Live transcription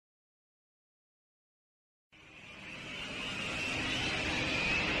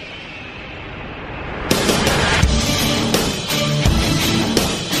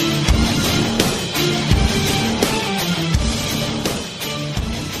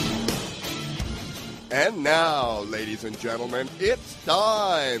And now, ladies and gentlemen, it's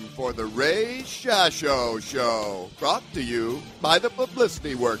time for the Ray Shasho Show, brought to you by the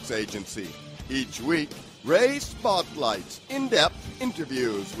Publicity Works Agency. Each week, Ray spotlights in-depth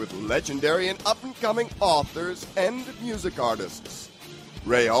interviews with legendary and up-and-coming authors and music artists.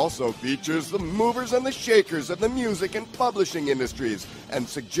 Ray also features the movers and the shakers of the music and publishing industries and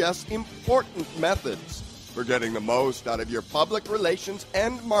suggests important methods for getting the most out of your public relations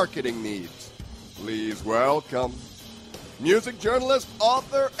and marketing needs. Please welcome music journalist,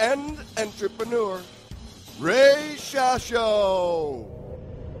 author, and entrepreneur, Ray Shasho.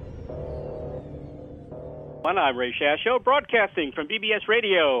 I'm Ray Shasho, broadcasting from BBS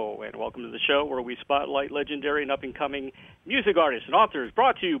Radio, and welcome to the show where we spotlight legendary and up-and-coming music artists and authors,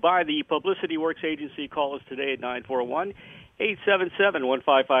 brought to you by the Publicity Works Agency. Call us today at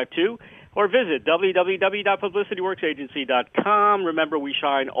 941-877-1552, or visit www.publicityworksagency.com. Remember, we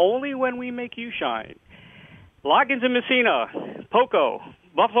shine only when we make you shine. Loggins Messina, Poco,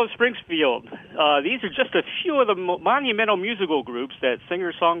 Buffalo Springfield. These are just a few of the monumental musical groups that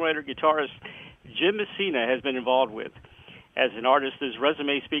singer-songwriter, guitarist Jim Messina has been involved with. As an artist, his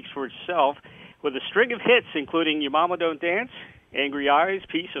resume speaks for itself, with a string of hits including Your Mama Don't Dance, Angry Eyes,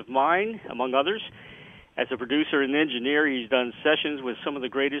 Peace of Mind, among others. As a producer and engineer, he's done sessions with some of the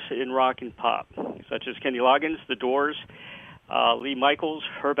greatest in rock and pop, such as Kenny Loggins, The Doors, Lee Michaels,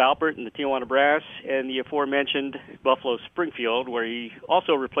 Herb Alpert and the Tijuana Brass, and the aforementioned Buffalo Springfield, where he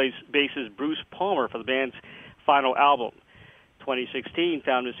also replaced bassist Bruce Palmer for the band's final album. 2016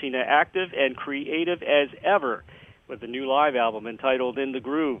 found Messina active and creative as ever with a new live album entitled In the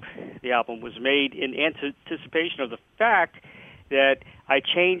Groove. The album was made in anticipation of the fact that I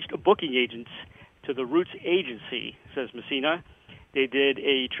changed booking agents to the Roots Agency, says Messina. They did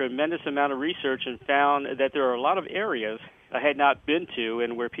a tremendous amount of research and found that there are a lot of areas I had not been to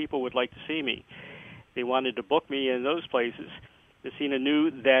and where people would like to see me. They wanted to book me in those places. Messina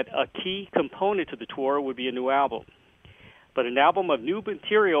knew that a key component to the tour would be a new album. But an album of new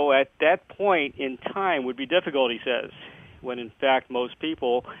material at that point in time would be difficult, he says, when in fact most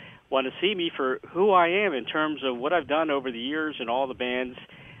people want to see me for who I am in terms of what I've done over the years and all the bands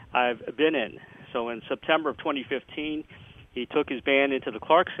I've been in. So in September of 2015, he took his band into the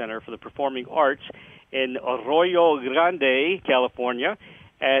Clark Center for the Performing Arts in Arroyo Grande, California,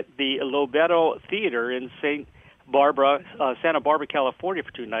 at the Lobero Theater in Santa Barbara, California,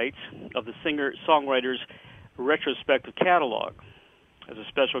 for 2 nights of the singer-songwriter's retrospective catalog. As a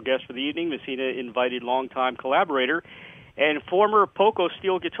special guest for the evening, Messina invited longtime collaborator and former Poco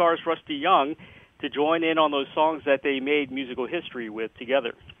steel guitarist Rusty Young to join in on those songs that they made musical history with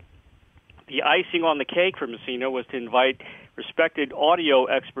together. The icing on the cake for Messina was to invite respected audio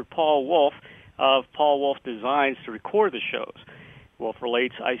expert Paul Wolf of Paul Wolf Designs to record the shows. Wolf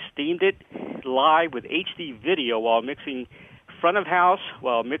relates, I steamed it live with HD video while mixing front of house,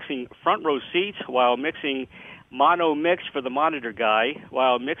 while mixing front row seats, while mixing mono mix for the monitor guy,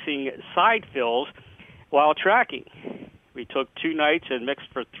 while mixing side fills, while tracking. We took 2 nights and mixed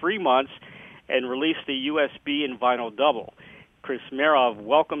for 3 months and released the USB and vinyl double. Chris Merov,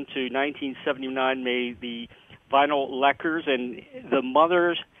 Welcome to 1979, made the vinyl lacquers and the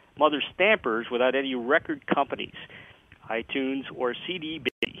mother stampers without any record companies, iTunes or CD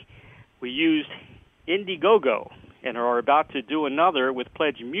Baby. We used Indiegogo and are about to do another with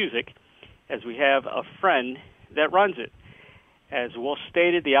Pledge Music, as we have a friend that runs it. As Wolf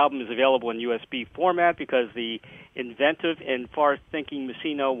stated, the album is available in USB format because the inventive and far-thinking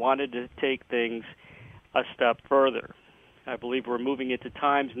Messina wanted to take things a step further. I believe we're moving into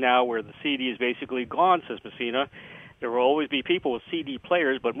times now where the CD is basically gone, says Messina. There will always be people with CD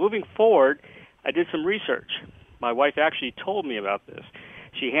players, but moving forward, I did some research. My wife actually told me about this.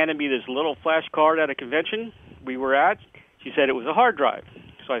 She handed me this little flash card at a convention we were at. She said it was a hard drive.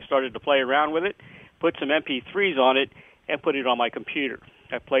 So I started to play around with it, put some MP3s on it, and put it on my computer.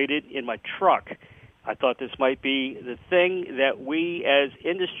 I played it in my truck. I thought this might be the thing that we as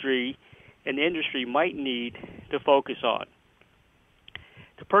industry might need to focus on.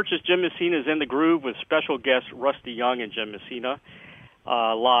 To purchase Jim Messina's In the Groove with special guests Rusty Young and Jim Messina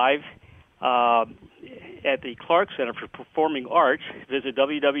live at the Clark Center for Performing Arts, visit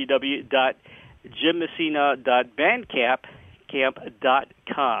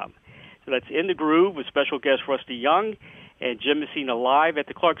www.jimmessina.bandcamp.com. So that's In the Groove with special guest Rusty Young and Jim Messina live at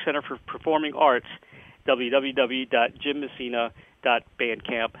the Clark Center for Performing Arts,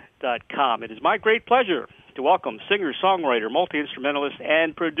 www.jimmessina.bandcamp.com. It is my great pleasure to welcome singer, songwriter, multi-instrumentalist,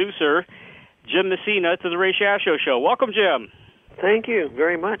 and producer Jim Messina to the Ray Shasho Show. Welcome, Jim. Thank you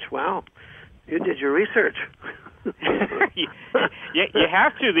very much. Wow. You did your research. You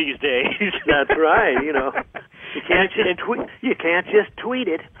have to these days. That's right. You know, you can't just tweet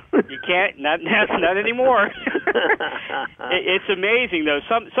it. You can't, not anymore. It's amazing though.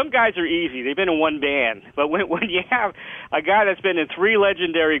 Some guys are easy. They've been in one band, but when you have a guy that's been in 3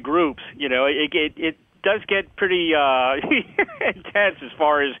 legendary groups, you know, it does get pretty intense as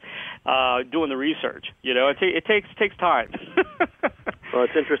far as doing the research. You know, it takes time. Well,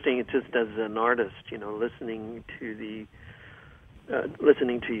 it's interesting. It's just as an artist, you know, listening to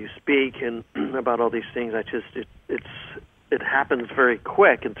you speak and about all these things. It happens very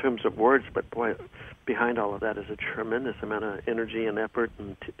quick in terms of words, but boy, behind all of that is a tremendous amount of energy and effort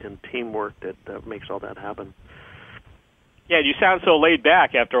and teamwork that makes all that happen. Yeah, you sound so laid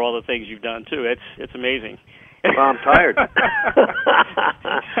back after all the things you've done too. It's amazing. Well, I'm tired.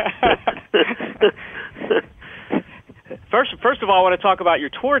 First of all, I want to talk about your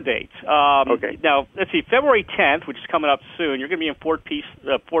tour dates. Okay. Now, let's see, February 10th, which is coming up soon, you're going to be in Fort Pierce,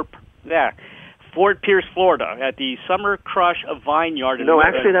 Florida, at the Summer Crush of Vineyard. No,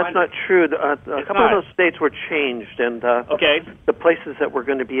 actually, that's not true. A couple of those dates were changed, and okay. The places that we're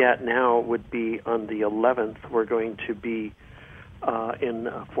going to be at now would be on the 11th. We're going to be in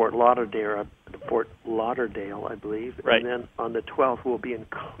Fort Lauderdale, I believe. Right. And then on the 12th, we'll be in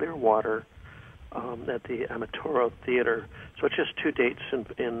Clearwater at the Amatoro Theater. So it's just 2 dates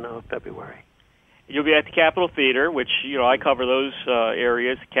in February. You'll be at the Capitol Theater, which, you know, I cover those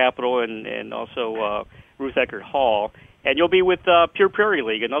areas, Capitol and also Ruth Eckerd Hall. And you'll be with Pure Prairie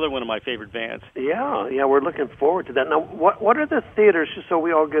League, another one of my favorite bands. Yeah, we're looking forward to that. Now, what are the theaters, just so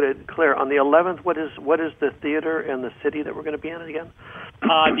we all get it clear? On the 11th, what is the theater and the city that we're going to be in again?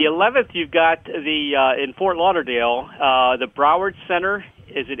 The 11th, you've got in Fort Lauderdale, the Broward Center.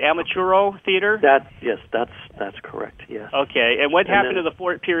 Is it Amaturo Theater? That's correct. Yes. Okay. And what happened to the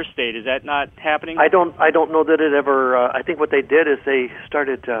Fort Pierce date? Is that not happening? I don't know that it ever. I think what they did is they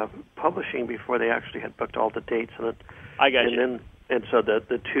started publishing before they actually had booked all the dates, I got you. And so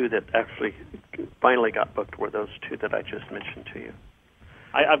the 2 that actually finally got booked were those 2 that I just mentioned to you.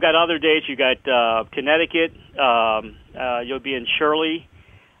 I've got other dates. You got Connecticut. You'll be in Shirley,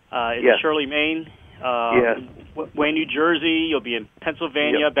 Shirley, Maine. Yes. Wayne, New Jersey. You'll be in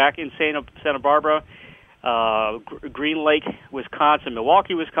Pennsylvania, back in Santa Barbara, Green Lake, Wisconsin,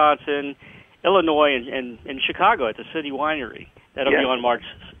 Milwaukee, Wisconsin, Illinois, and Chicago at the City Winery. That'll be on March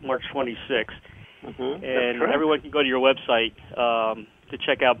 26th. Mm-hmm. And everyone can go to your website to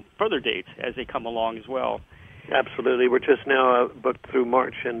check out further dates as they come along as well. Absolutely. We're just now booked through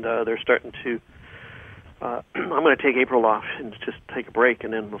March, and they're starting to... I'm going to take April off and just take a break,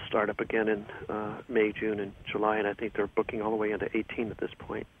 and then we'll start up again in May, June, and July, and I think they're booking all the way into 18 at this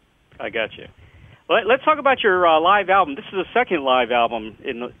point. I got you. Well, let's talk about your live album. This is the second live album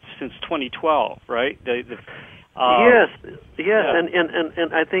since 2012, right? Yes, yeah.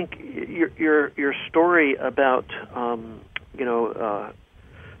 and I think your story about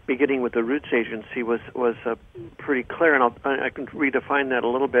beginning with the Roots Agency was pretty clear, and I can redefine that a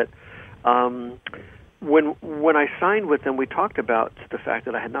little bit. When I signed with them, we talked about the fact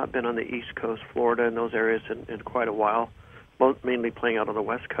that I had not been on the East Coast, Florida, and those areas in quite a while, mainly playing out on the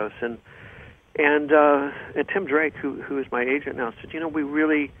West Coast. And Tim Drake, who is my agent now, said, we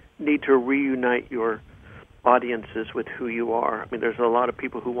really need to reunite your audiences with who you are. I mean, there's a lot of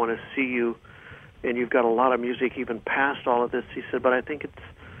people who want to see you, and you've got a lot of music even past all of this. He said, but I think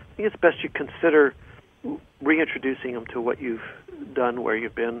it's best you consider reintroducing them to what you've done, where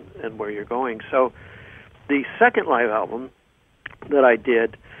you've been, and where you're going. So the second live album that I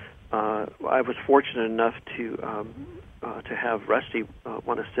did, I was fortunate enough to have Rusty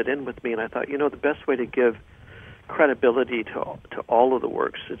want to sit in with me, and I thought, the best way to give credibility to all of the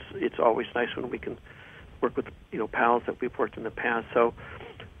works, it's always nice when we can work with pals that we've worked in the past. So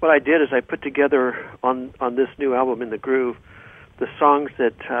what I did is I put together on this new album, In the Groove, the songs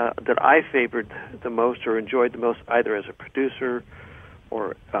that I favored the most or enjoyed the most, either as a producer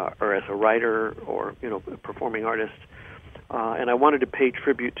or as a writer or a performing artist, and I wanted to pay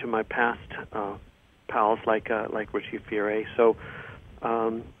tribute to my past pals like Richie Fiore. So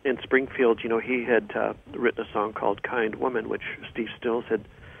in Springfield, he had written a song called "Kind Woman," which Steve Stills had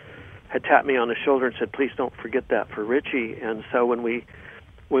tapped me on the shoulder and said, "Please don't forget that for Richie." And so when we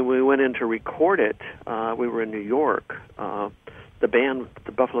went in to record it, we were in New York. The band,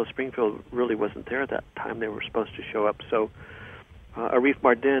 the Buffalo Springfield, really wasn't there at that time. They were supposed to show up. So Arif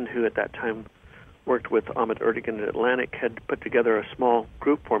Mardin, who at that time worked with Ahmet Ertegun at Atlantic, had put together a small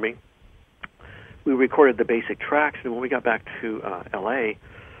group for me. We recorded the basic tracks, and when we got back to L.A.,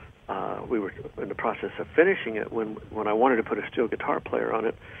 we were in the process of finishing it when I wanted to put a steel guitar player on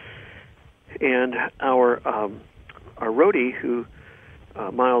it. And our roadie, who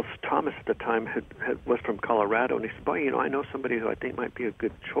Miles Thomas at the time was from Colorado, and he said, "Boy, I know somebody who I think might be a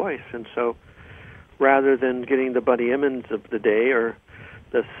good choice." And so, rather than getting the Buddy Emmons of the day or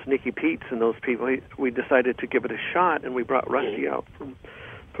the Sneaky Pete's and those people, we decided to give it a shot, and we brought Rusty out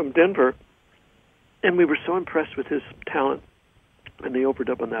from Denver, and we were so impressed with his talent and the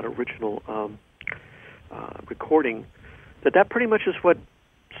overdub on that original recording that pretty much is what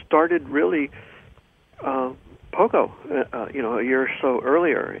started really Poco, a year or so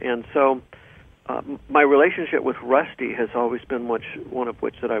earlier. And so my relationship with Rusty has always been one of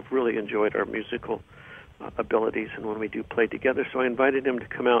which that I've really enjoyed our musical abilities and when we do play together. So I invited him to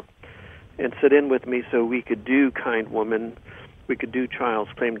come out and sit in with me so we could do Kind Woman, we could do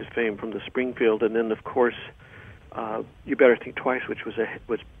Child's Claim to Fame from the Springfield, and then, of course, You Better Think Twice, which was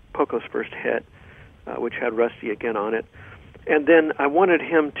Poco's first hit, which had Rusty again on it. And then I wanted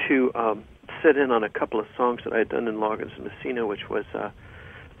him to sit in on a couple of songs that I had done in Loggins Messina, which was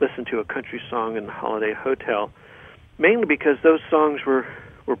Listen to a Country Song in the Holiday Hotel, mainly because those songs were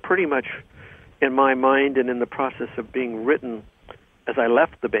pretty much in my mind and in the process of being written as I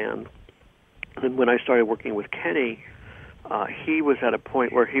left the band. And when I started working with Kenny, he was at a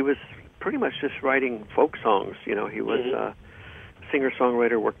point where he was pretty much just writing folk songs. He was a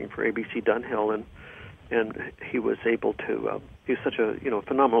singer-songwriter working for ABC Dunhill, and he was able to. He was such a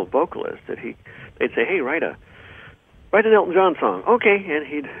phenomenal vocalist that they'd say, "Hey, write an Elton John song." Okay, and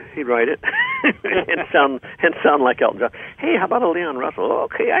he'd write it and sound like Elton John. Hey, how about a Leon Russell?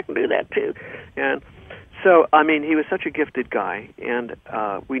 Okay, I can do that too. And so, he was such a gifted guy, and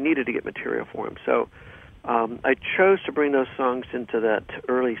we needed to get material for him. So I chose to bring those songs into that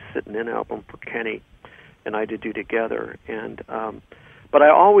early Sittin' In album for Kenny and I to do together. And but I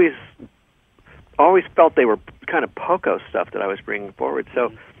always felt they were kind of Poco stuff that I was bringing forward.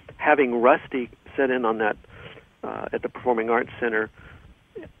 So having Rusty sit in on that at the Performing Arts Center,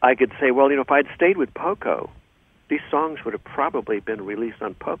 I could say, well, if I'd stayed with Poco, these songs would have probably been released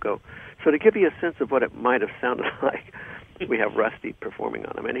on Poco. So to give you a sense of what it might have sounded like, we have Rusty performing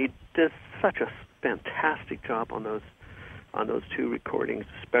on them, and he did such a fantastic job on those two recordings,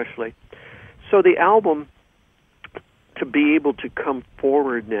 especially. So the album, to be able to come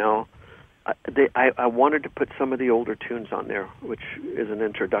forward now, I wanted to put some of the older tunes on there, which is an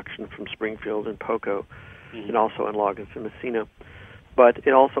introduction from Springfield and Poco, and also in Loggins and Messina. But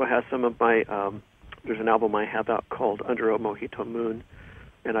it also has some of my, there's an album I have out called Under a Mojito Moon,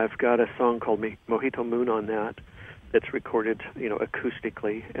 and I've got a song called Mojito Moon on that that's recorded,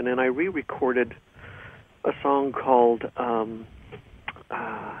 acoustically. And then I re-recorded a song called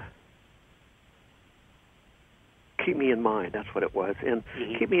Keep Me in Mind, that's what it was. And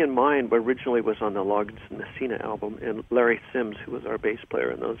Keep Me in Mind originally was on the Loggins Messina album, and Larry Sims, who was our bass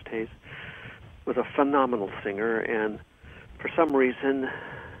player in those days, was a phenomenal singer, and for some reason,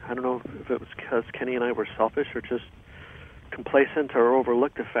 I don't know if it was because Kenny and I were selfish or just complacent or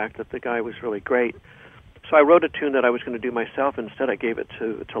overlooked the fact that the guy was really great. So I wrote a tune that I was going to do myself. Instead, I gave it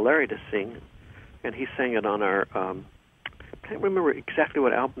to Larry to sing, and he sang it on our, I can't remember exactly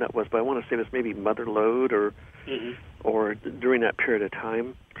what album that was, but I want to say it was maybe Mother Lode or during that period of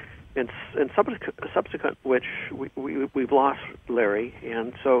time. And subsequent which we've lost Larry,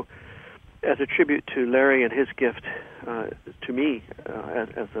 and so as a tribute to Larry and his gift to me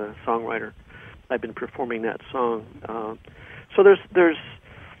as a songwriter, I've been performing that song. So there's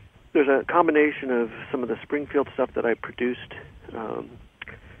a combination of some of the Springfield stuff that I produced,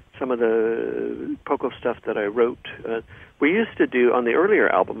 some of the Poco stuff that I wrote. We used to do, on the earlier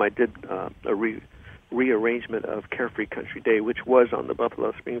album, I did a rearrangement of Carefree Country Day, which was on the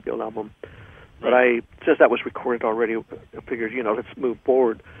Buffalo Springfield album. But since that was recorded already, I figured, let's move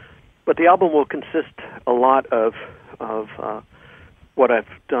forward. But the album will consist a lot of what I've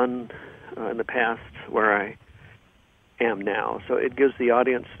done in the past, where I am now. So it gives the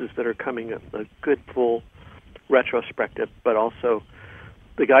audiences that are coming a good full retrospective, but also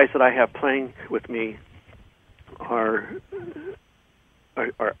the guys that I have playing with me are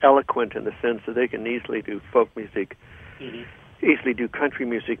eloquent in the sense that they can easily do folk music, easily do country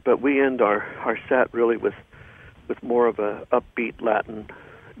music, but we end our set really with more of a upbeat Latin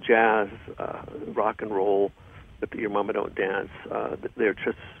jazz, rock and roll, with Your Mama Don't Dance. They're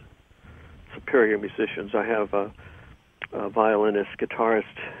just superior musicians. I have a violinist, guitarist,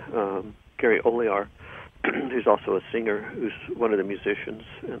 Gary Olear, who's also a singer, who's one of the musicians,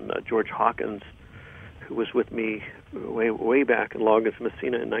 and George Hawkins, who was with me way back in Loggins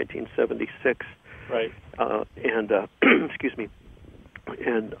Messina in 1976. Right. Excuse me.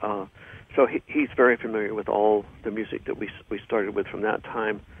 And so he's very familiar with all the music that we started with from that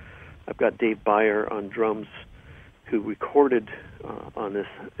time. I've got Dave Beyer on drums, who recorded on this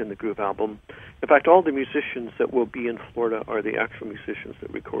in the Groove album. In fact, all the musicians that will be in Florida are the actual musicians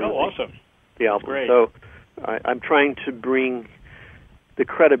that recorded awesome. the album. Great. So I'm trying to bring the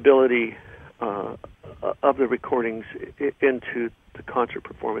credibility of the recordings into the concert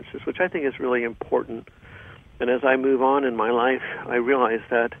performances, which I think is really important. And as I move on in my life, I realize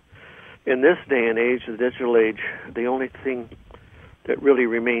that in this day and age, the digital age, the only thing that really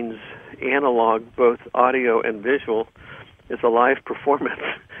remains analog, both audio and visual, is a live performance.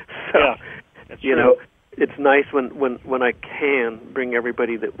 So, yeah, that's you true. know, it's nice when I can bring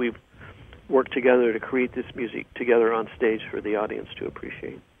everybody that we've worked together to create this music together on stage for the audience to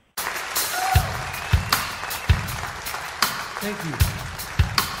appreciate. Thank you.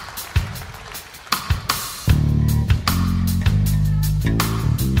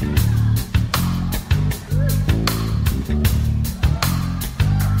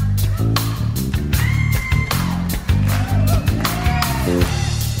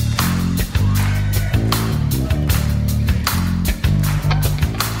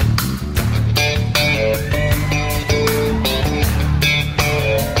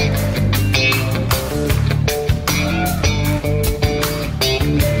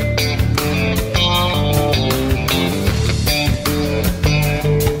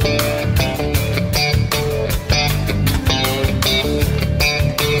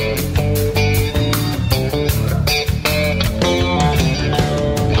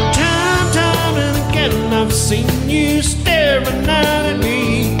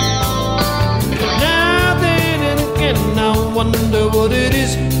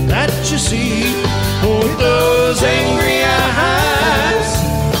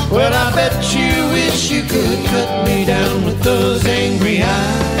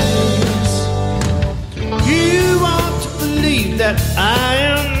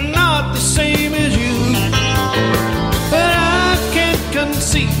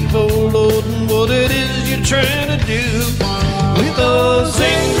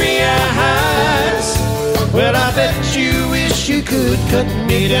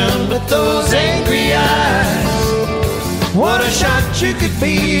 You could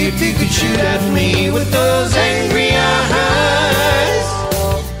be if you could shoot at me with those angry eyes.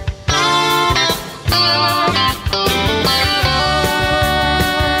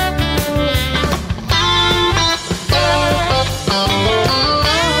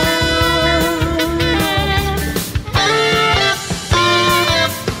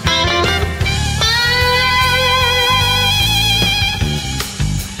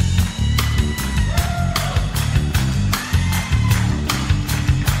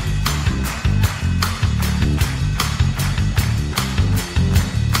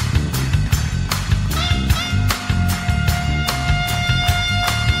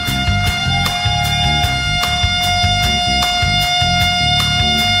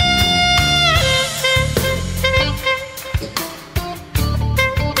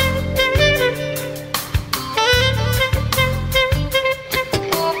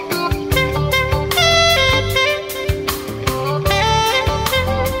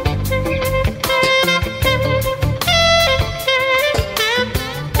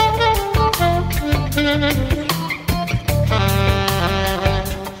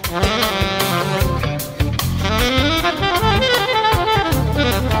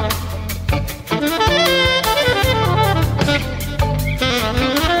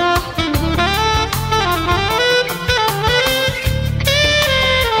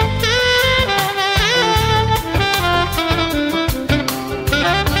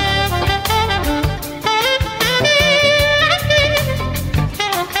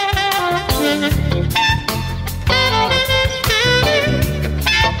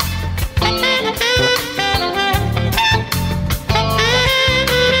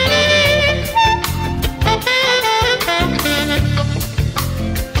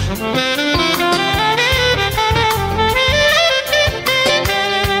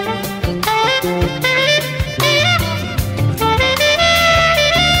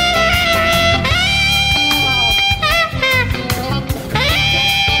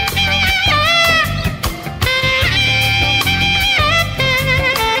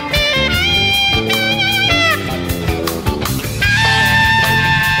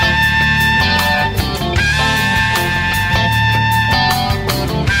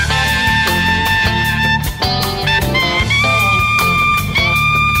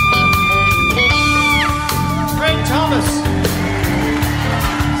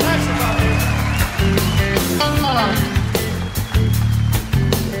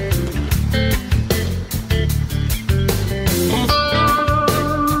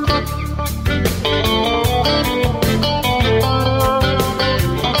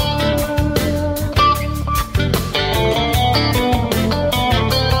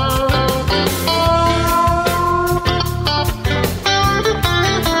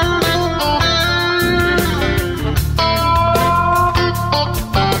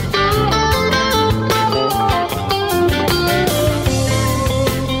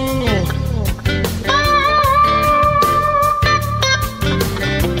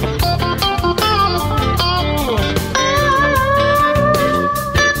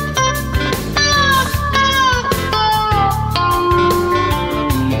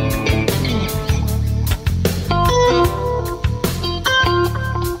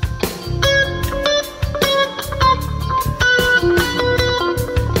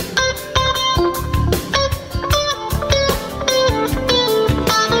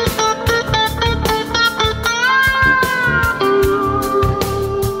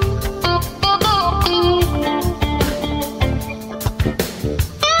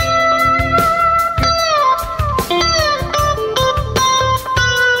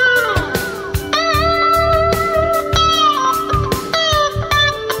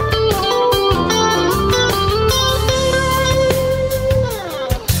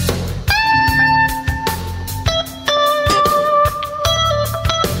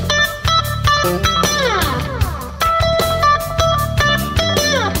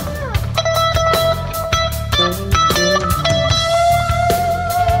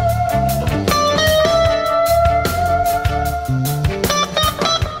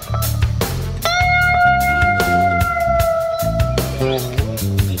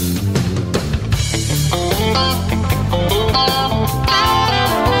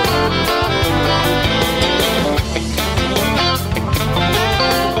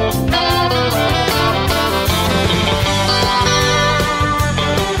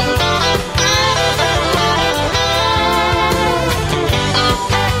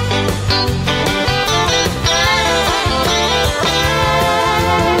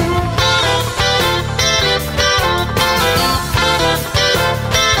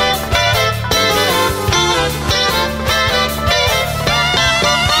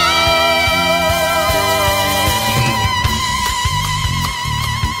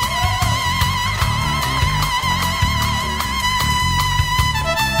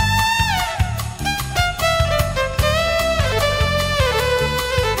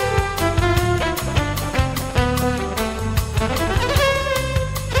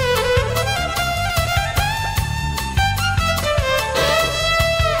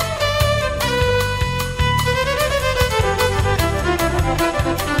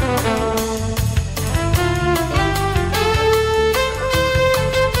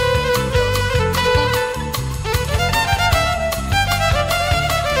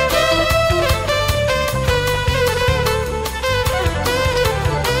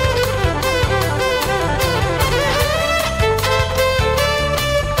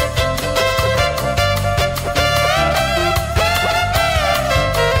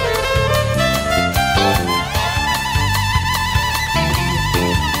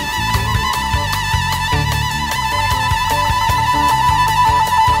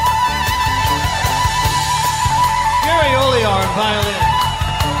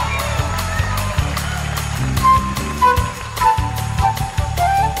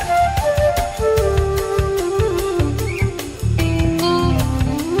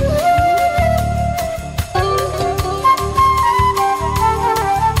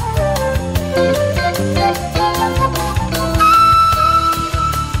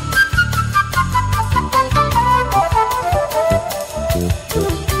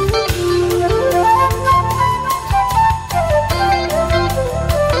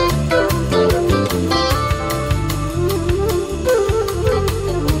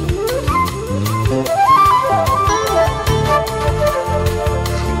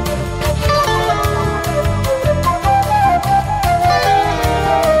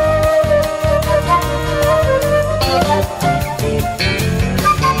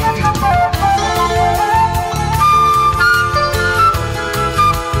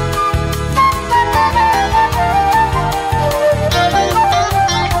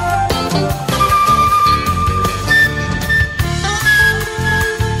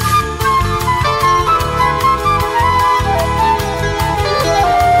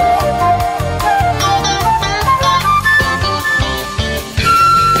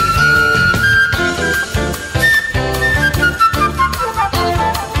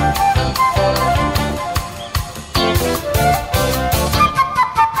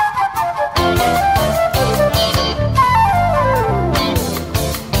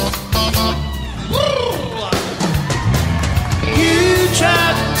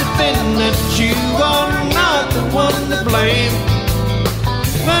 you are not the one to blame.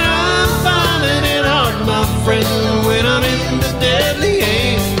 But I'm finding it hard, my friend, when I'm in the deadly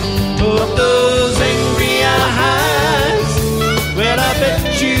aim of those angry eyes. Well, I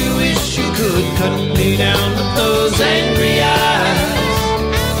bet you wish you could cut me down with those angry eyes.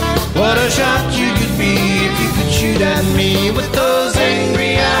 What a shot you could be if you could shoot at me with those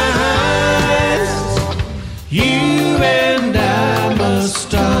angry eyes. You and I must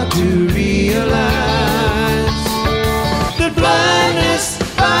start to realize that blindness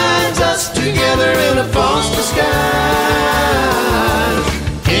binds us together in a false disguise.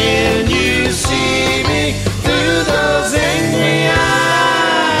 Can you see me through those angry eyes?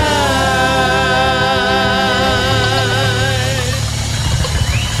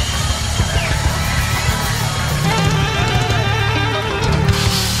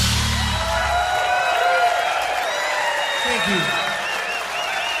 Thank you.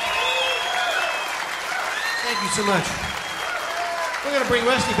 Thank you so much. We're going to bring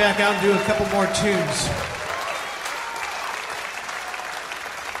Rusty back out and do a couple more tunes.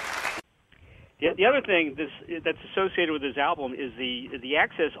 The other thing that's associated with this album is the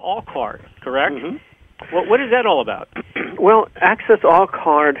Access All card, correct? Mm-hmm. What is that all about? Well, Access All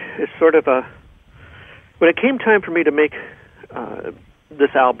card is sort of a... When it came time for me to make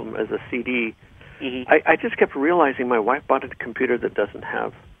this album as a CD, Mm-hmm. I just kept realizing my wife bought a computer that doesn't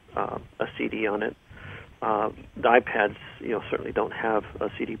have a CD on it. The iPads, certainly don't have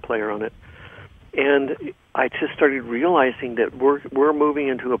a CD player on it. And I just started realizing that we're moving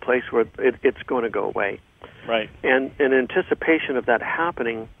into a place where it's going to go away. Right. And in anticipation of that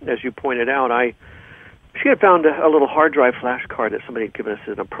happening, as you pointed out, she had found a little hard drive flash card that somebody had given us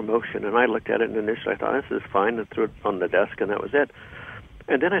in a promotion, and I looked at it, and initially I thought, this is fine, and threw it on the desk, and that was it.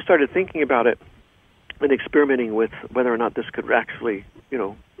 And then I started thinking about it and experimenting with whether or not this could actually,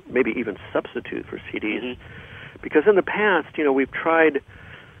 maybe even substitute for CDs. Mm-hmm. Because in the past, we've tried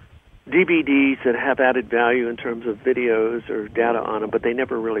DVDs that have added value in terms of videos or data on them, but they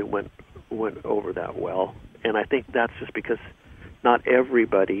never really went over that well. And I think that's just because not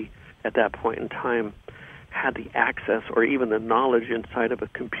everybody at that point in time had the access or even the knowledge inside of a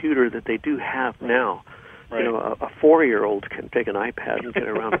computer that they do have now. Right. A 4-year-old can take an iPad and get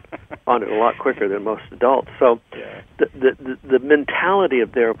around on it a lot quicker than most adults. So yeah. the mentality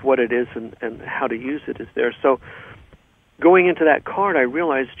of what it is and how to use it is there. So going into that card, I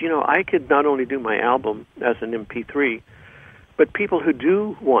realized, I could not only do my album as an MP3, but people who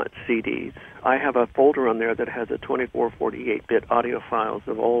do want CDs, I have a folder on there that has a 24, 48-bit audio files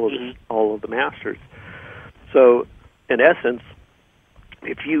of all of the masters. So in essence,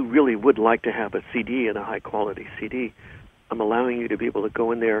 if you really would like to have a CD and a high-quality CD, I'm allowing you to be able to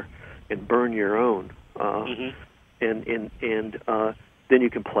go in there and burn your own, and then you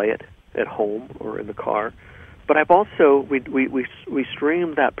can play it at home or in the car. But I've also we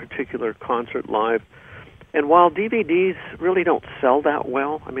streamed that particular concert live, and while DVDs really don't sell that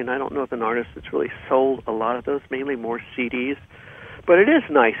well, I mean, I don't know if an artist that's really sold a lot of those, mainly more CDs, but it is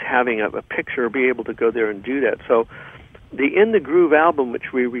nice having a picture, be able to go there and do that. So the In the Groove album,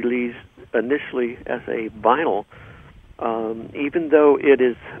 which we released initially as a vinyl, even though it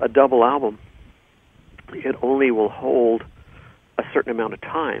is a double album, it only will hold a certain amount of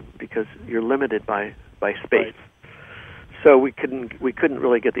time because you're limited by space. Right. So we couldn't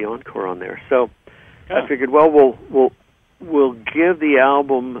really get the encore on there. So I figured, well, we'll give the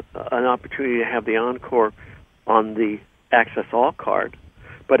album an opportunity to have the encore on the Access All card,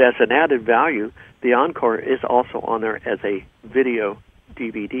 but as an added value, the encore is also on there as a video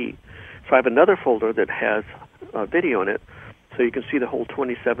DVD. So I have another folder that has video in it, so you can see the whole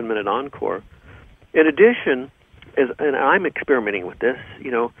 27-minute encore. In addition, and I'm experimenting with this,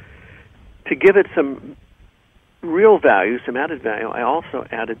 to give it some real value, some added value, I also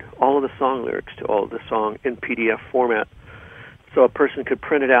added all of the song lyrics to all of the song in PDF format, so a person could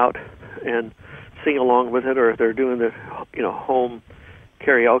print it out and sing along with it, or if they're doing the home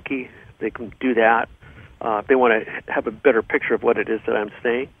karaoke, they can do that. If they want to have a better picture of what it is that I'm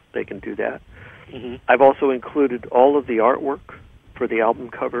saying, they can do that. Mm-hmm. I've also included all of the artwork for the album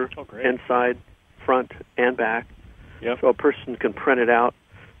cover, inside, front, and back. Yep. So a person can print it out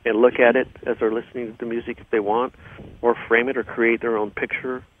and look at it as they're listening to the music if they want, or frame it or create their own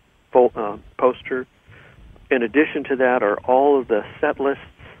picture, poster. In addition to that are all of the set lists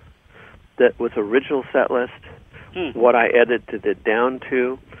that was original set list, what I edited it down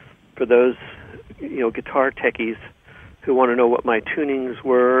to. For those, guitar techies who want to know what my tunings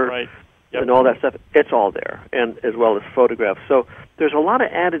were and all that stuff, it's all there, and as well as photographs. So there's a lot of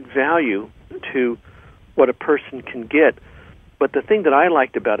added value to what a person can get But the thing that I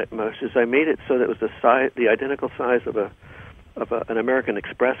liked about it most is I made it so that it was the identical size of an American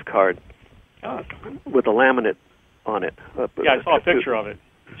Express card with a laminate on it. Yeah, I saw a picture of it.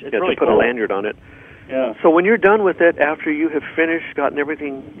 It's really to put cool. a lanyard on it. Yeah. So when you're done with it, after you have finished, gotten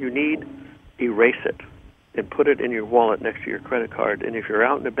everything you need, erase it and put it in your wallet next to your credit card. And if you're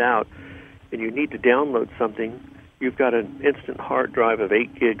out and about and you need to download something, you've got an instant hard drive of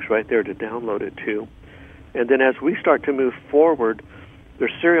 8 gigs right there to download it to. And then as we start to move forward,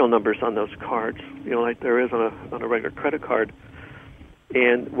 there's serial numbers on those cards, like there is on a regular credit card.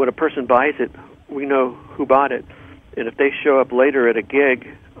 And when a person buys it, we know who bought it. And if they show up later at a gig,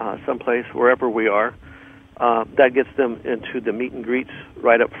 someplace, wherever we are, that gets them into the meet and greets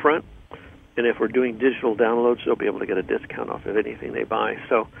right up front. And if we're doing digital downloads, they'll be able to get a discount off of anything they buy.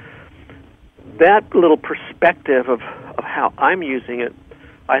 So that little perspective of how I'm using it,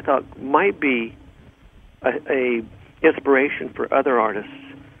 I thought might be a inspiration for other artists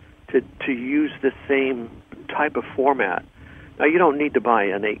to use the same type of format. Now, you don't need to buy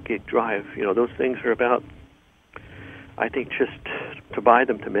an 8-gig drive. Those things are about, I think, just to buy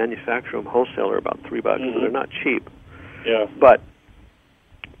them, to manufacture them wholesale, are about $3. So they're not cheap. Yeah. But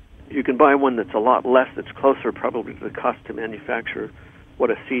you can buy one that's a lot less, that's closer probably to the cost to manufacture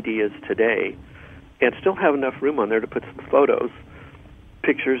what a CD is today, and still have enough room on there to put some photos,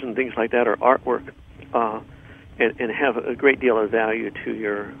 pictures, and things like that, or artwork, and have a great deal of value to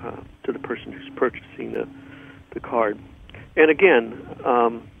to the person who's purchasing the card. And again,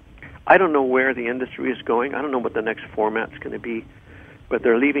 I don't know where the industry is going. I don't know what the next format's going to be, but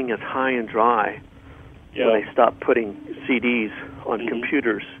they're leaving us high and dry when they stop putting CDs on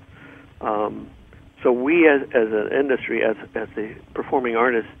computers. So we, as an industry, as the performing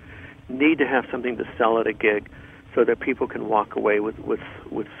artists, need to have something to sell at a gig, so that people can walk away with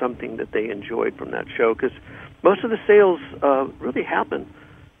something that they enjoyed from that show. Because most of the sales really happen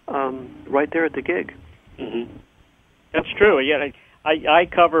right there at the gig. Mm-hmm. That's true. Yeah, I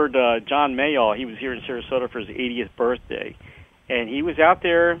covered John Mayall. He was here in Sarasota for his 80th birthday, and he was out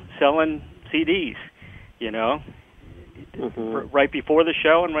there selling CDs, right before the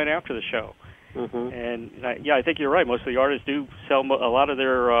show and right after the show. Mm-hmm. And I think you're right. Most of the artists do sell a lot of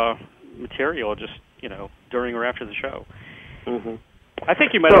their material just during or after the show. Mm-hmm. I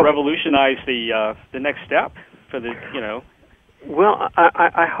think you might have revolutionized the next step for the Well,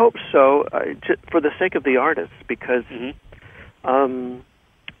 I hope so, for the sake of the artists, because I'm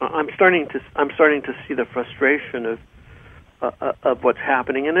starting to see the frustration of what's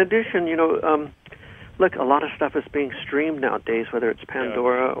happening. In addition, look, a lot of stuff is being streamed nowadays, whether it's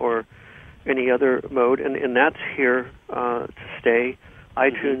Pandora or any other mode, and that's here to stay.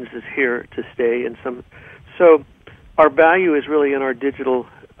 iTunes is here to stay, and so our value is really in our digital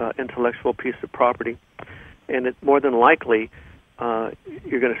intellectual piece of property, and it more than likely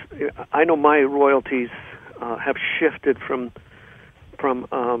you're going to. I know my royalties have shifted from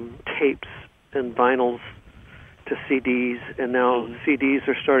tapes and vinyls to CDs, and now CDs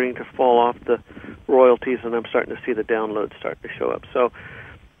are starting to fall off the royalties, and I'm starting to see the downloads start to show up. So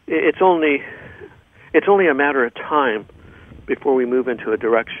it's only a matter of time before we move into a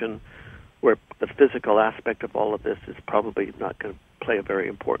direction where the physical aspect of all of this is probably not going to play a very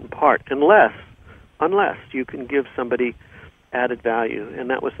important part, unless you can give somebody added value.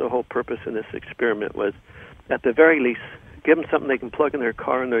 And that was the whole purpose in this experiment, was at the very least give them something they can plug in their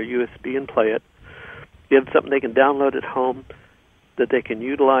car and their USB and play it, give them something they can download at home that they can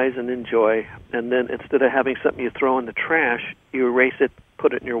utilize and enjoy, and then instead of having something you throw in the trash, you erase it,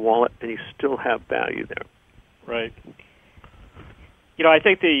 put it in your wallet, and you still have value there. Right. I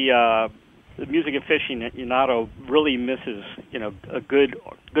think the music aficionado really misses, a good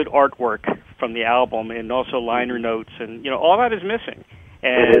artwork from the album, and also liner notes, and all that is missing.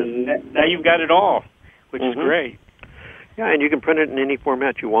 And now you've got it all, which is great. Yeah, and you can print it in any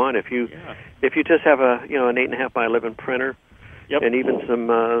format you want. If you just have an 8.5 by 11 printer, and even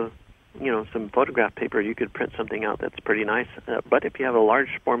some photograph paper, you could print something out that's pretty nice. But if you have a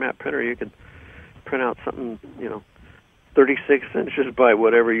large format printer, you could print out something 36 inches by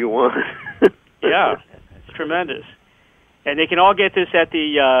whatever you want. Yeah, it's tremendous. And they can all get this at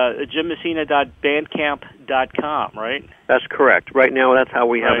the jimmessina.bandcamp.com, right? That's correct. Right now, that's how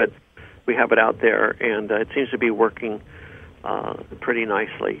we have it. We have it out there, and it seems to be working pretty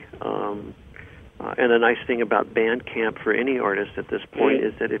nicely. And the nice thing about Bandcamp for any artist at this point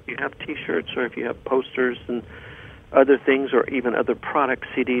is that if you have T-shirts or if you have posters and other things, or even other products,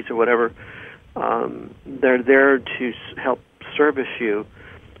 CDs or whatever, they're there to help service you.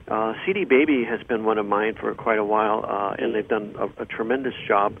 CD Baby has been one of mine for quite a while, and they've done a tremendous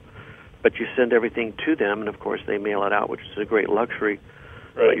job but you send everything to them, and of course they mail it out, which is a great luxury.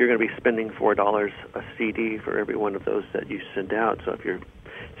 Right. But you're going to be spending $4 a CD for every one of those that you send out. So if your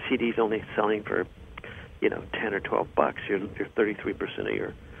CD's only selling for, 10 or $12, you're 33% of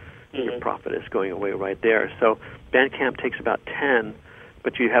your profit is going away right there. So Bandcamp takes about 10,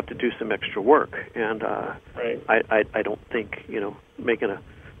 but you have to do some extra work. And I don't think making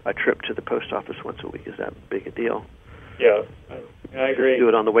a trip to the post office once a week is that big a deal. Yeah, I agree. Just do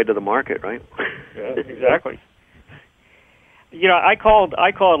it on the way to the market, right? Yeah, exactly. I called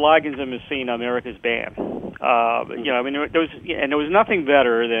Loggins and Messina America's band. There was nothing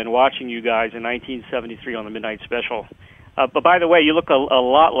better than watching you guys in 1973 on the Midnight Special. But by the way, you look a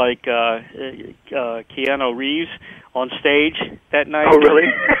lot like Keanu Reeves on stage that night. Oh,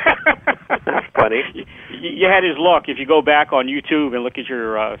 really? That's funny. You had his look. If you go back on YouTube and look at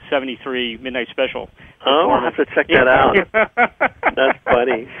your 73 Midnight Special. Oh, I'll have to check that out. That's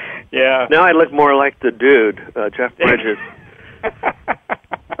funny. Yeah. Now I look more like the dude, Jeff Bridges.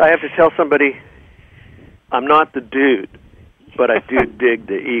 I have to tell somebody, I'm not the dude, but I do dig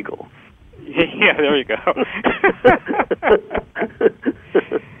the Eagles. Yeah, there you go.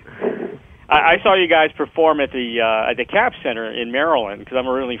 I saw you guys perform at the Cap Center in Maryland because I'm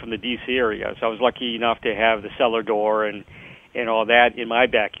originally from the D.C. area, so I was lucky enough to have the cellar door and all that in my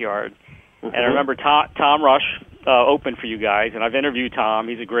backyard. And I remember Tom Rush opened for you guys, and I've interviewed Tom.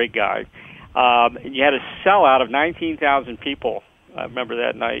 He's a great guy. You had a sellout of 19,000 people. I remember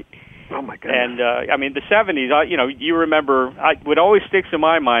that night. Oh my goodness! And the 70s. You remember. What always sticks in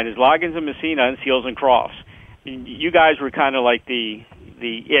my mind is Loggins and Messina and Seals and Crofts. You guys were kind of like the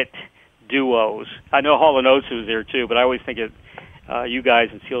it duos. I know Hall & Oates was there too, but I always think of you guys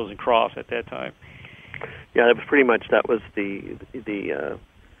and Seals and Crofts at that time. Yeah, that was pretty much the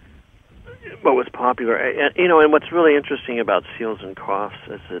what was popular. And what's really interesting about Seals and Crofts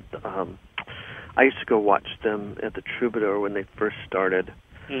is that I used to go watch them at the Troubadour when they first started,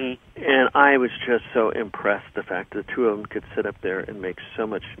 and I was just so impressed the fact that the two of them could sit up there and make so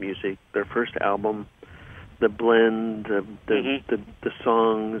much music. Their first album, the blend, the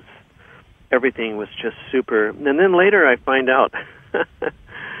songs, everything was just super. And then later I find out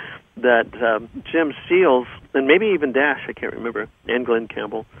that Jim Seals, and maybe even Dash, I can't remember, and Glenn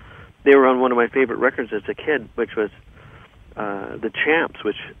Campbell, they were on one of my favorite records as a kid, which was the Champs,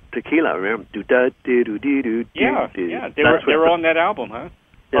 which Tequila. Remember? Yeah. They were on that album, huh?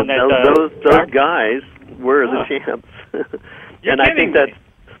 Yeah, those guys were the Champs, and I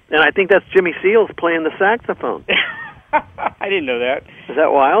think that's Jimmy Seals playing the saxophone. I didn't know that. Is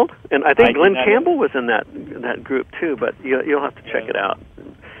that wild? And I think Glenn Campbell was in that group too. But you'll have to check it out.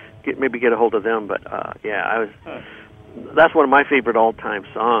 Maybe get a hold of them. But that's one of my favorite all-time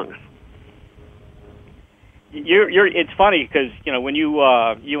songs. It's funny because when you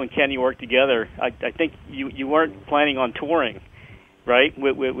and Kenny worked together, I think you weren't planning on touring, right?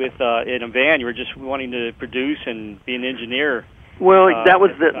 With in a van, you were just wanting to produce and be an engineer. Well, that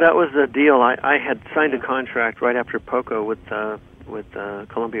was the deal. I had signed a contract right after Poco with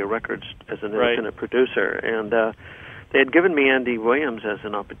Columbia Records as an independent producer, and they had given me Andy Williams as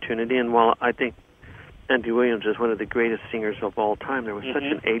an opportunity. And while I think Andy Williams is one of the greatest singers of all time, there was such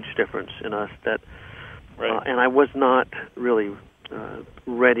an age difference in us that. And I was not really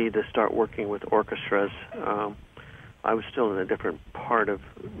ready to start working with orchestras. I was still in a different part of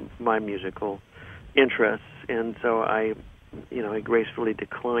my musical interests, and so I gracefully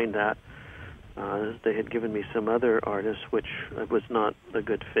declined that. They had given me some other artists, which was not a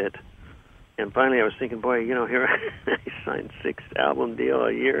good fit. And finally, I was thinking, boy, here I signed 6-album deal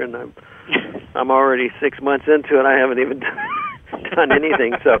a year, and I'm already 6 months into it. I haven't even done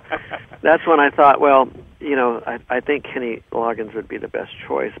anything. So that's when I thought, well, I think Kenny Loggins would be the best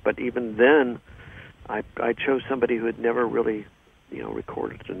choice. But even then, I chose somebody who had never really,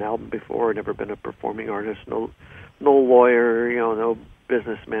 recorded an album before, never been a performing artist, no lawyer, no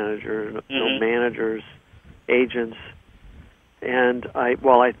business manager, no managers, agents. And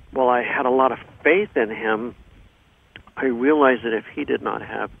while I had a lot of faith in him, I realized that if he did not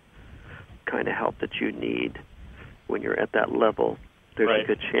have kind of help that you need when you're at that level, there's a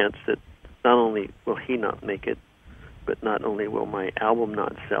good chance that not only will he not make it, but not only will my album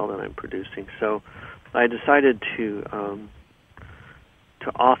not sell that I'm producing. So I decided to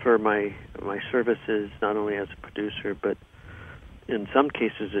offer my services not only as a producer, but in some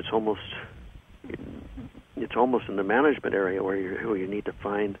cases it's almost in the management area where you need to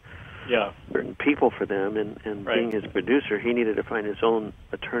find certain people for them. And being his producer, he needed to find his own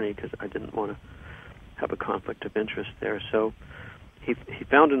attorney because I didn't want to have a conflict of interest there. So he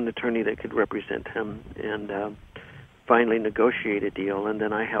found an attorney that could represent him, and finally negotiate a deal, and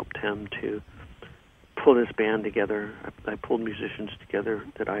then I helped him to pull his band together. I pulled musicians together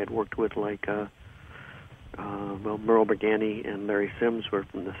that I had worked with, like Merle Bergani and Larry Sims were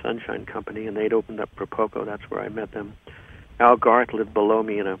from the Sunshine Company, and they'd opened up for Poco. That's where I met them. Al Garth lived below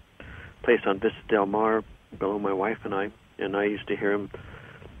me in a place on Vista Del Mar, below my wife and I used to hear him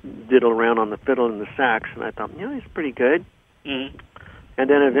diddle around on the fiddle and the sax, and I thought, he's pretty good. Mm-hmm. And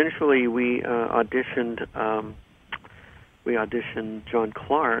then eventually we auditioned John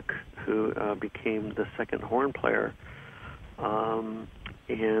Clark, who became the second horn player.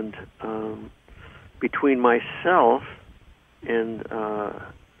 Between myself and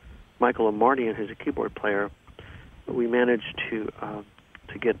Michael Amardian, who's a keyboard player, we managed to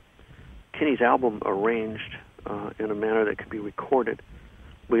get Kenny's album arranged in a manner that could be recorded.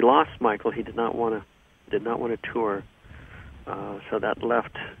 We lost Michael; he did not want to tour, so that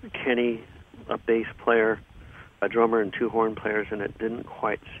left Kenny, a bass player, a drummer, and 2 horn players, and it didn't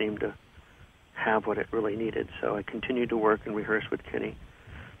quite seem to have what it really needed. So I continued to work and rehearse with Kenny,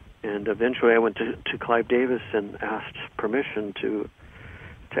 and eventually I went to Clive Davis and asked permission to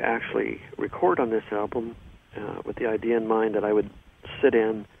actually record on this album, with the idea in mind that I would sit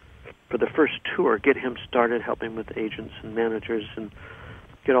in for the first tour, get him started, helping with agents and managers, and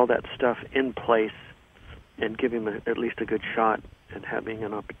get all that stuff in place, and give him at least a good shot at having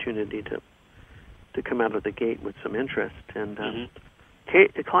an opportunity to come out of the gate with some interest. And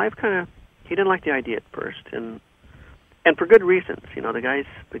Clive he didn't like the idea at first, and for good reasons.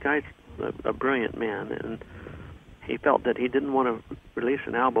 The guy's a brilliant man, and he felt that he didn't want to release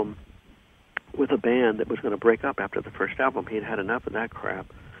an album with a band that was going to break up after the first album. He'd had enough of that crap.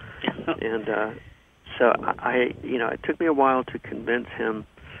 And so it took me a while to convince him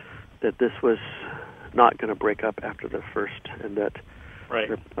that this was not going to break up after the first, and that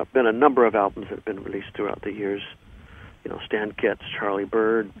there have been a number of albums that have been released throughout the years. Stan Getz, Charlie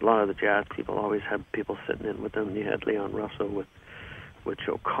Bird, a lot of the jazz people always had people sitting in with them. You had Leon Russell with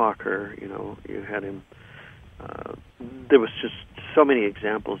Joe Cocker. You had him. There was just so many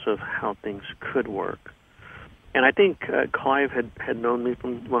examples of how things could work. And I think Clive had known me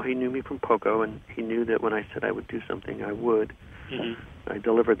he knew me from Poco, and he knew that when I said I would do something, I would. Mm-hmm. I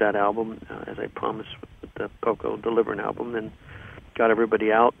delivered that album, as I promised with the Poco, deliver an album, and got everybody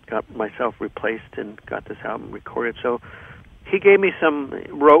out, got myself replaced, and got this album recorded. So he gave me some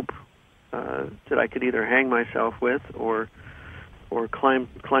rope that I could either hang myself with or climb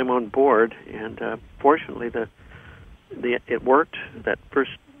on board. And fortunately, it worked. That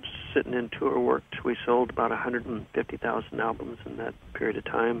first sitting in tour worked. We sold about 150,000 albums in that period of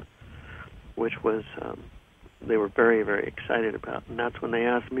time, which was they were very, very excited about. And that's when they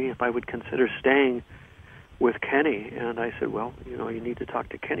asked me if I would consider staying with Kenny, and I said, well, you need to talk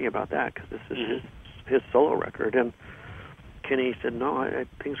to Kenny about that, because this is his solo record. And Kenny said, no,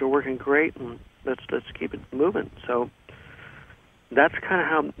 things are working great, and let's keep it moving. So that's kind of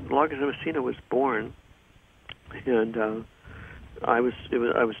how Loggins Messina was born. And I was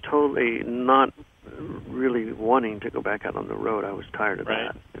totally not really wanting to go back out on the road. I was tired of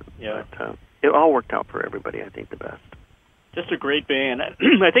that. Yeah. But it all worked out for everybody, I think, the best. Just a great band.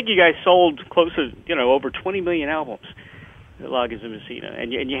 I think you guys sold close to, over 20 million albums at Loggins Messina.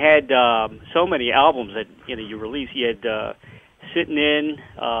 And you had so many albums that, you released. You had Sitting In.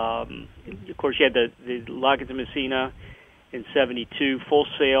 Of course, you had the Loggins Messina in 72, Full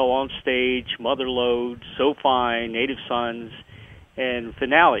Sail, On Stage, Mother Lode, So Fine, Native Sons, and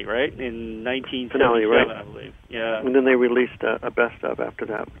Finale, right? In 1977, Finale, right. I believe. Yeah. And then they released a best of after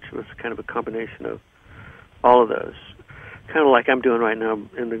that, which was kind of a combination of all of those. Kind of like I'm doing right now,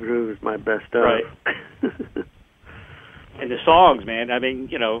 In the Groove is my best of. Right. And the songs, man. I mean,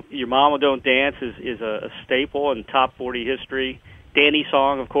 Your Mama Don't Dance is a staple in top 40 history. Danny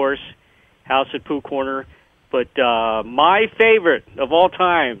Song, of course, House at Pooh Corner. But my favorite of all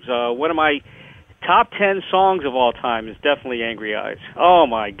times, one of my top 10 songs of all time is definitely Angry Eyes. Oh,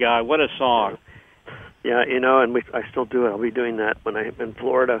 my God, what a song. Yeah, and I still do it. I'll be doing that when I'm in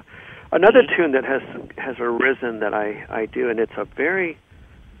Florida. Another tune that has arisen that I do, and it's a very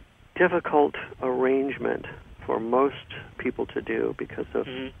difficult arrangement for most people to do because of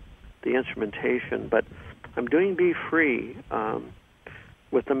the instrumentation, but I'm doing Be Free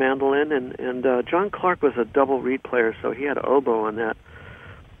with the mandolin, and John Clark was a double reed player, so he had oboe on that.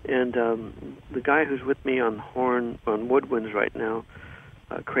 And the guy who's with me on woodwinds right now,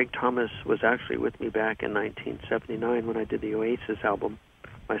 Craig Thomas, was actually with me back in 1979 when I did the Oasis album,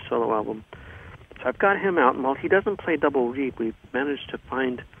 my solo album. So I've got him out, and while he doesn't play double reed, we've managed to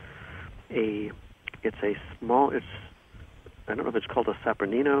find I don't know if it's called a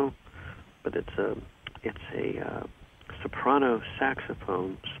sopranino, but it's a soprano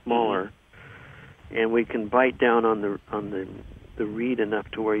saxophone, smaller, and we can bite down on the reed enough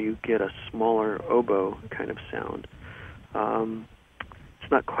to where you get a smaller oboe kind of sound.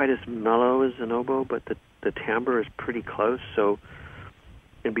 It's not quite as mellow as an oboe, but the timbre is pretty close. So,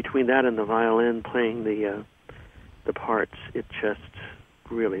 in between that and the violin playing the parts, it just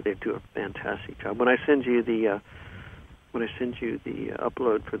really, they do a fantastic job. When I send you the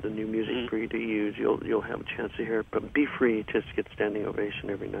upload for the new music for you to use, you'll have a chance to hear it. But Be Free just gets standing ovation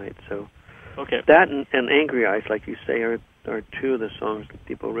every night. So that and Angry Eyes, like you say, are two of the songs that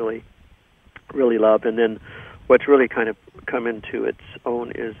people really, really love. And then what's really kind of come into its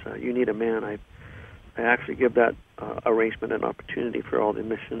own is You Need a Man. I actually give that arrangement an opportunity for all the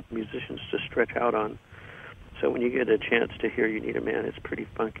musicians to stretch out on. So when you get a chance to hear You Need a Man, it's pretty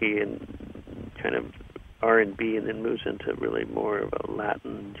funky and kind of R&B, and then moves into really more of a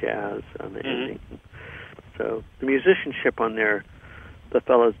Latin jazz on the ending. So the musicianship on there, the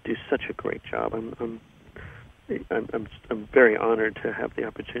fellows do such a great job. I'm very honored to have the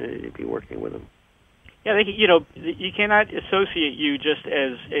opportunity to be working with them. Yeah, you cannot associate you just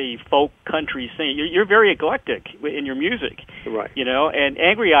as a folk country singer. You're very eclectic in your music, right? And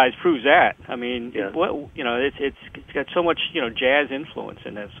Angry Eyes proves that. I mean, yes. It's got so much jazz influence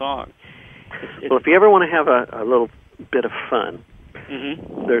in that song. Well, if you ever want to have a little bit of fun,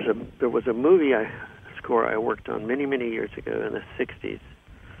 there was a movie score I worked on many years ago in the '60s,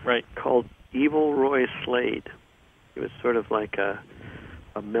 right? Called Evil Roy Slade. It was sort of like a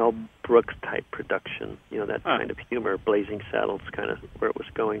Mel Brooks type production, that kind of humor, Blazing Saddles kind of where it was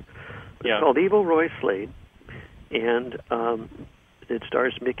going. It's called Evil Roy Slade, and it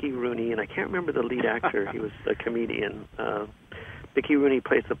stars Mickey Rooney, and I can't remember the lead actor. He was a comedian. Mickey Rooney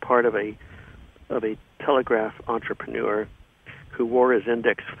plays the part of a telegraph entrepreneur who wore his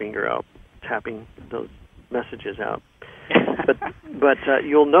index finger out, tapping those messages out. But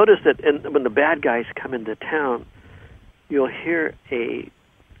you'll notice that when the bad guys come into town, you'll hear a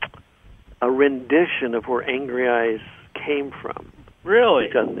rendition of where Angry Eyes came from. Really?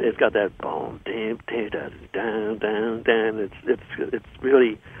 It's got that boom, down, down. It's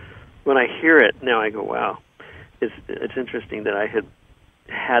really, when I hear it now, I go, wow. It's interesting that I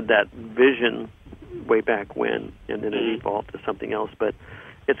had that vision way back when, and then it evolved to something else. But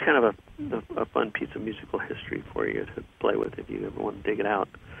it's kind of a fun piece of musical history for you to play with if you ever want to dig it out.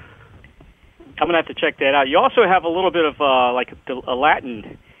 I'm gonna have to check that out. You also have a little bit of a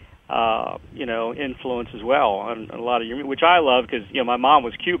Latin, influence as well on a lot of your, which I love because my mom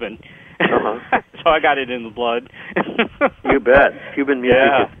was Cuban, so I got it in the blood. You bet. Cuban music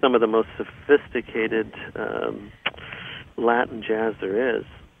is some of the most sophisticated Latin jazz there is.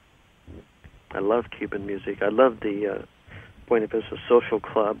 I love Cuban music. I love the Buena Vista Social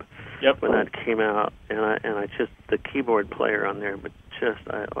Club when that came out, and I just the keyboard player on there, but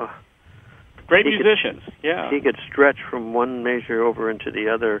great musicians. He could stretch from one measure over into the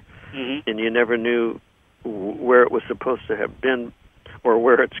other, and you never knew where it was supposed to have been or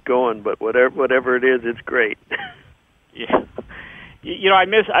where it's going. But whatever it is, it's great. Yeah. I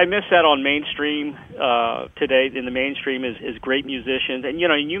miss that on mainstream today. In the mainstream is great musicians, and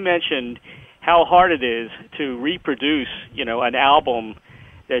you mentioned how hard it is to reproduce an album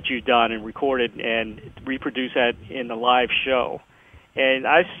that you've done and recorded and reproduce that in a live show. And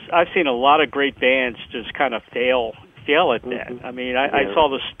I've seen a lot of great bands just kind of fail at that. I mean, I saw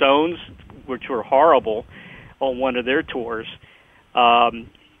the Stones, which were horrible, on one of their tours. I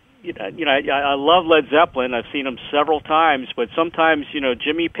love Led Zeppelin. I've seen them several times, but sometimes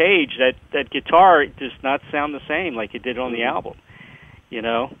Jimmy Page, that guitar does not sound the same like it did on the album.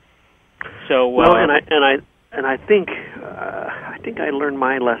 So well, and I think I learned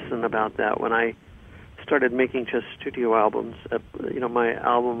my lesson about that when I started making just studio albums. My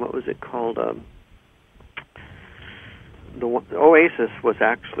album, what was it called? The Oasis was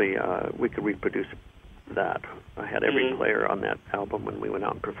actually we could reproduce that. I had every player on that album when we went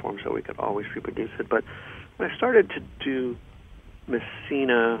out and performed, so we could always reproduce it. But when I started to do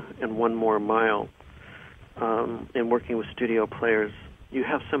Messina and One More Mile, and working with studio players, you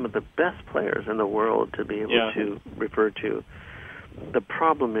have some of the best players in the world to be able to refer to. The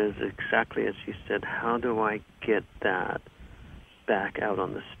problem is exactly as you said, how do I get that back out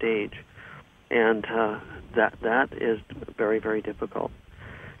on the stage? And that is very, very difficult.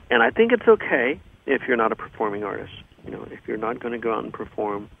 And I think it's okay if you're not a performing artist. If you're not going to go out and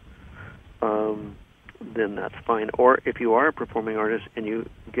perform, then that's fine. Or if you are a performing artist and you're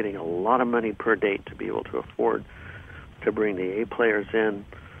getting a lot of money per date to be able to afford to bring the A players in,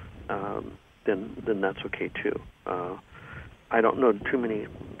 then that's okay too. I don't know too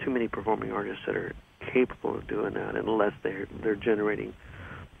many performing artists that are capable of doing that unless they're generating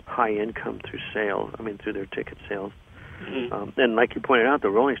high income through sales. I mean, through their ticket sales. Mm-hmm. And like you pointed out, the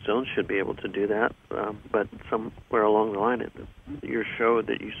Rolling Stones should be able to do that, but somewhere along the line, your show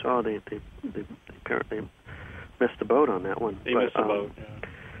that you saw, they apparently missed the boat on that one. They missed the boat. Yeah.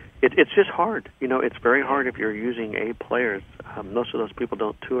 It's just hard. It's very hard if you're using A players. Most of those people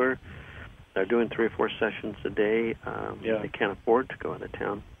don't tour. They're doing 3 or 4 sessions a day. They can't afford to go out of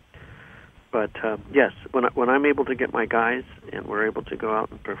town. But yes, when I'm able to get my guys and we're able to go out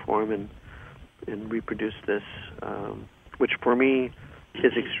and perform and reproduce this, which for me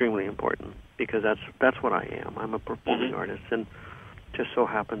is extremely important because that's what I am. I'm a performing artist, and just so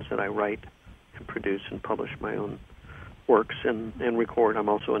happens that I write and produce and publish my own works and record. I'm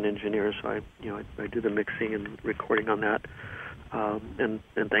also an engineer, so I do the mixing and recording on that. And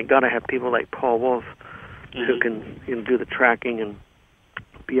thank God I have people like Paul Wolf who can do the tracking and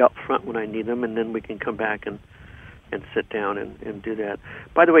be up front when I need them, and then we can come back and sit down and do that.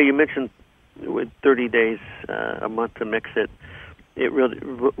 By the way, you mentioned with 30 days a month to mix it. It really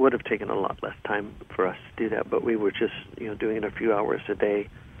would have taken a lot less time for us to do that, but we were just doing it a few hours a day.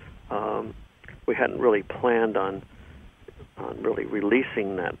 We hadn't really planned on really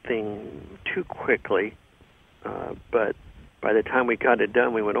releasing that thing too quickly, but by the time we got it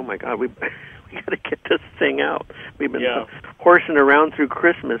done, we went, oh my God, we got to get this thing out. We've been horsing around through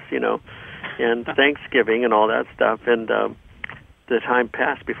Christmas, and Thanksgiving and all that stuff, and the time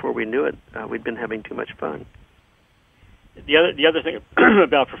passed before we knew it. We'd been having too much fun. The other thing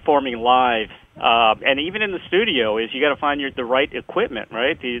about performing live, and even in the studio, is you got to find the right equipment,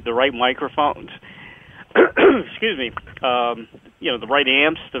 right? The right microphones. Excuse me. The right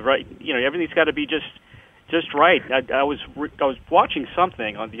amps, the right. Everything's got to be just right. I was watching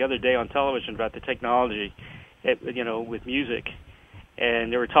something on the other day on television about the technology, with music,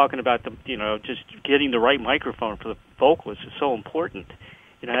 and they were talking about just getting the right microphone for the vocalist is so important.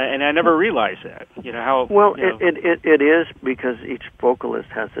 And I never realized that. How well it is, because each vocalist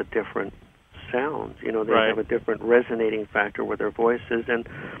has a different sound. They have a different resonating factor with their voices,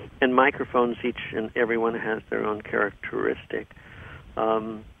 and microphones, each and everyone has their own characteristic.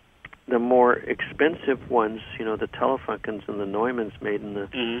 The more expensive ones, the Telefunkens and the Neumanns made in the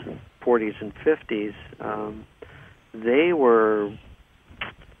 40s and 50s, they were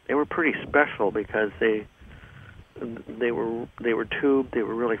pretty special because they were tubed, they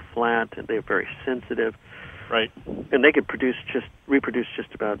were really flat, and they were very sensitive. Right. And they could reproduce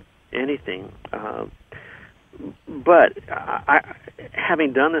just about anything. But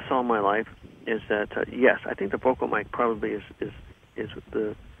having done this all my life, is that yes, I think the vocal mic probably is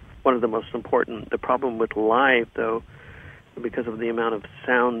one of the most important. The problem with live, though, because of the amount of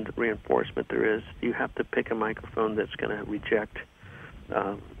sound reinforcement there is, you have to pick a microphone that's going to reject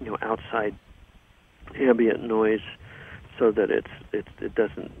outside ambient noise, so that it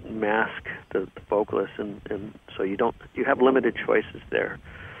doesn't mask the vocalist, and so you have limited choices there.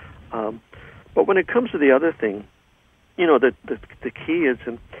 But when it comes to the other thing, the key is,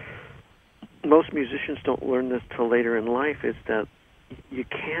 and most musicians don't learn this till later in life, is that you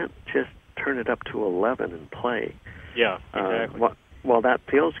can't just turn it up to 11 and play. Yeah, exactly. While that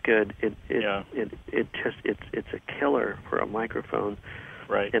feels good, it's a killer for a microphone.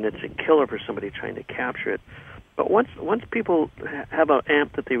 Right. And it's a killer for somebody trying to capture it. But once people have an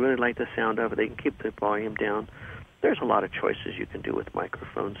amp that they really like the sound of, they can keep the volume down. There's a lot of choices you can do with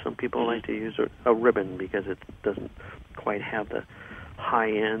microphones. Some people like to use a ribbon because it doesn't quite have the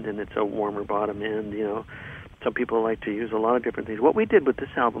high end, and it's a warmer bottom end. Some people like to use a lot of different things. What we did with this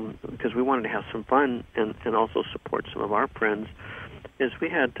album, because we wanted to have some fun and also support some of our friends, is we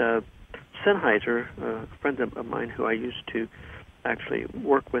had Sennheiser, a friend of mine who I used to actually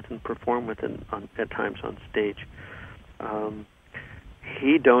work with and perform with at times on stage.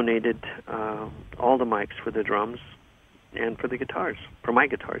 He donated all the mics for the drums and for the guitars, for my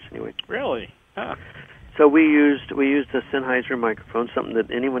guitars anyway. Really? Huh. So we used the Sennheiser microphone, something that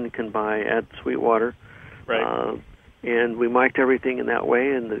anyone can buy at Sweetwater. Right. And we mic'd everything in that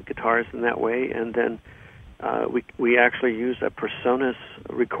way, and the guitars in that way, and then we actually used a PreSonus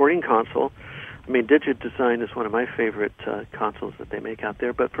recording console. I mean, Digit Design is one of my favorite consoles that they make out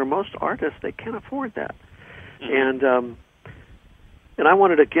there, but for most artists, they can't afford that. Mm-hmm. And I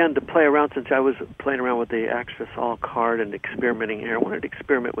wanted, again, to play around, since I was playing around with the Access All card and experimenting here. I wanted to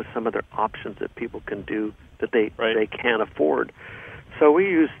experiment with some other options that people can do that they can't afford. So we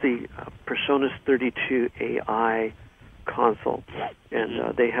used the PreSonus 32 AI console,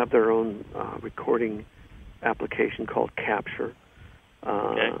 and they have their own recording application called Capture.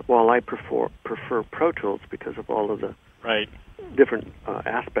 While I prefer Pro Tools because of all of the Right. different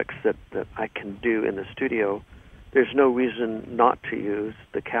aspects that I can do in the studio, there's no reason not to use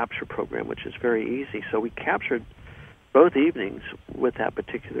the capture program, which is very easy. So we captured both evenings with that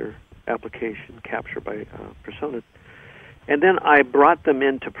particular application, Capture by Persona. And then I brought them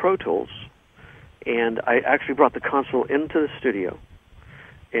into Pro Tools, and I actually brought the console into the studio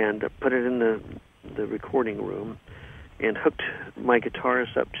and put it in the recording room and hooked my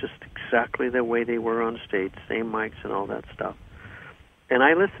guitarists up just exactly the way they were on stage, same mics and all that stuff. And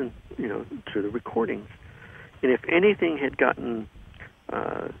I listened, to the recordings. And if anything had gotten,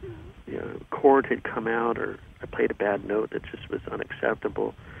 chord had come out or I played a bad note that just was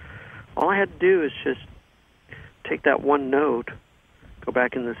unacceptable, all I had to do is just take that one note, go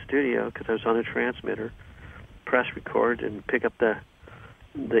back in the studio because I was on a transmitter, press record, and pick up the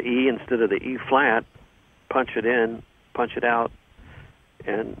E instead of the E flat, punch it in, punch it out,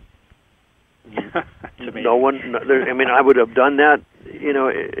 and no one. I would have done that,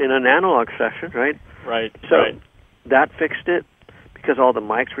 in an analog session, right? Right. So right. that fixed it because all the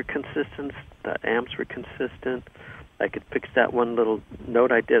mics were consistent, the amps were consistent. I could fix that one little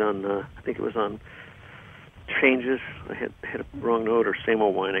note I did on, I think it was on Changes. I hit a wrong note or Same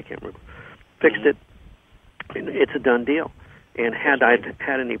Old Wine, I can't remember. Fixed it. And it's a done deal. And had I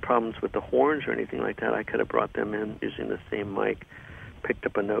had any problems with the horns or anything like that, I could have brought them in using the same mic, picked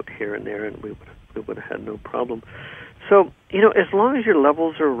up a note here and there, and we would have had no problem. So, as long as your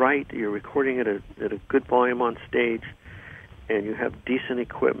levels are right, you're recording at a good volume on stage, and you have decent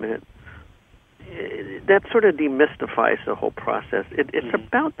equipment, that sort of demystifies the whole process. It's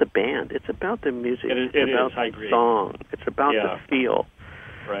about the band. It's about the music. It's about the song. It's about the feel.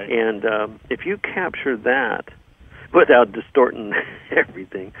 Right. And if you capture that without distorting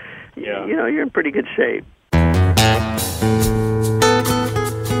everything, you're in pretty good shape.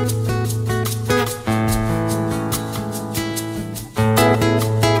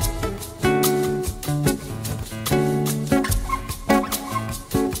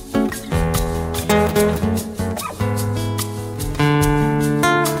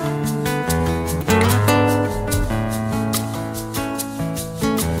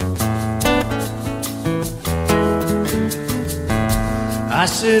 I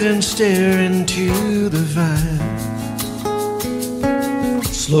sit and stare into the fire,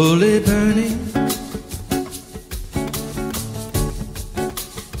 slowly burning.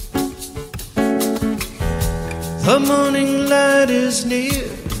 The morning light is near,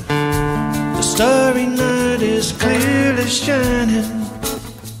 the starry night is clearly shining.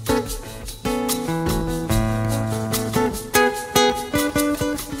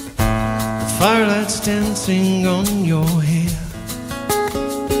 The firelight's dancing on your hair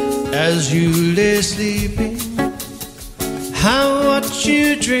as you lay sleeping. How what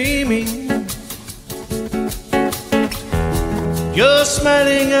you dreaming? Your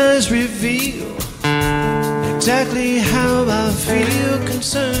smiling eyes reveal exactly how I feel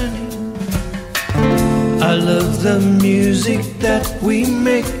concerning. I love the music that we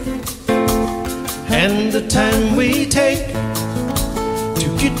make and the time we take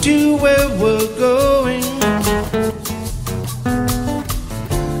to get to where we're going.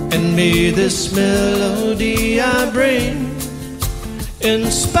 And may this melody I bring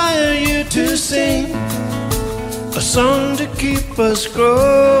inspire you to sing a song to keep us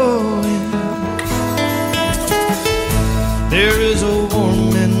growing. There is a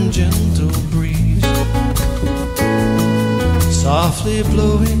warm and gentle breeze softly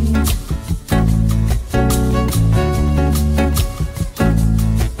blowing.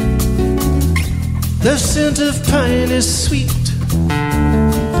 The scent of pine is sweet,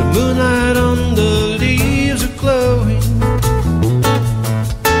 the moonlight on the leaves are glowing.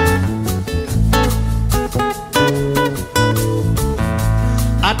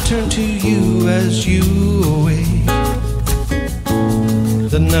 I turn to you as you awake.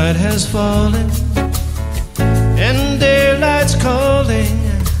 The night has fallen and daylight's calling.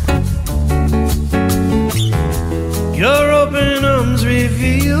 Your open arms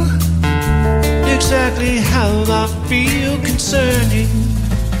reveal exactly how I feel concerning.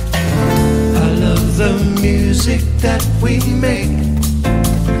 I love the music that we make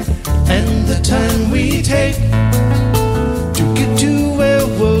and the time we take to get to where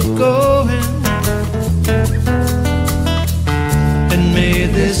we're going. And may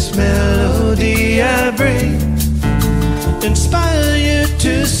this melody I bring inspire you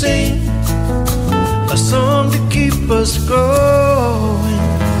to sing a song to keep us growing.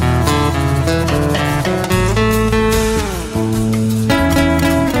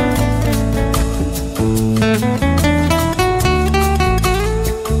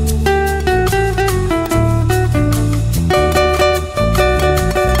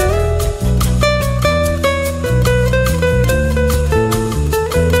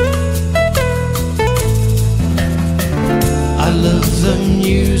 is the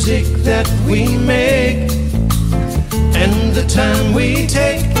music that we make and the time we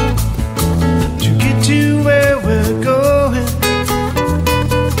take to get to where we're going.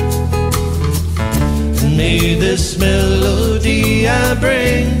 And may this melody I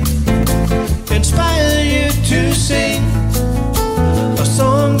bring inspire you to sing a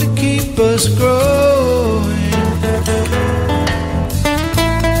song to keep us growing.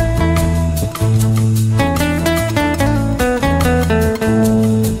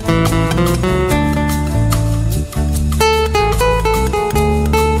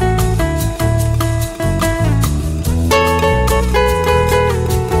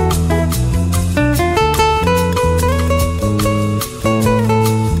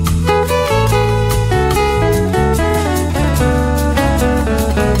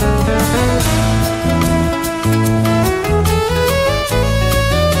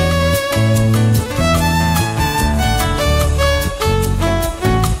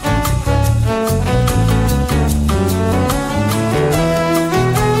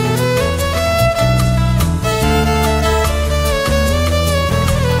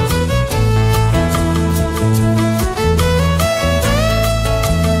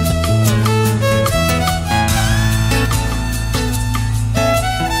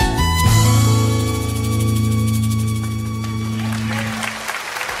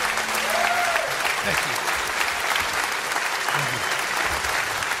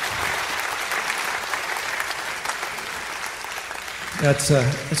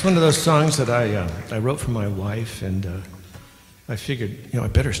 It's one of those songs that I wrote for my wife, and I figured, I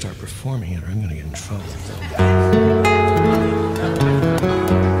better start performing it or I'm going to get in trouble.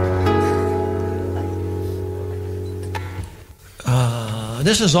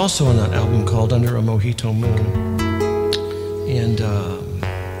 This is also on that album called Under a Mojito Moon, and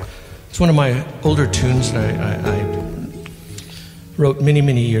it's one of my older tunes that I wrote many,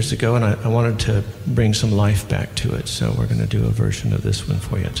 many years ago, and I wanted to bring some life back to it, so we're going to do a version of this one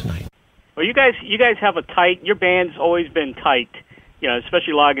for you tonight. Well, you guys have a tight, your band's always been tight,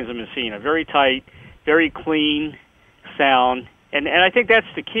 especially Loggins and Messina, very tight, very clean sound, and I think that's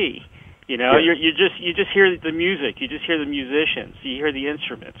the key. You just hear the music, you just hear the musicians, you hear the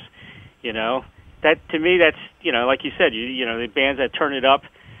instruments. That to me, that's like you said, the bands that turn it up,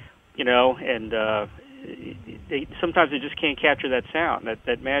 and sometimes they just can't capture that sound,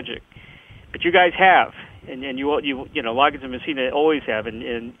 that magic. But you guys have, and you Loggins and Messina always have.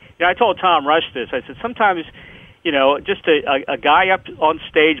 And I told Tom Rush this. I said sometimes, just a guy up on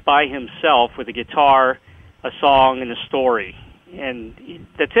stage by himself with a guitar, a song, and a story, and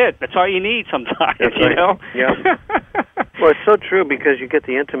that's it. That's all you need sometimes. That's right. Yeah. Well, it's so true because you get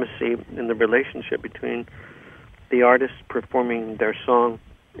the intimacy in the relationship between the artist performing their song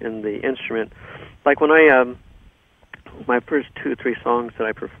and the instrument. Like when my first 2 or 3 songs that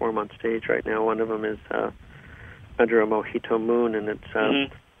I perform on stage right now, one of them is Under a Mojito Moon, and it's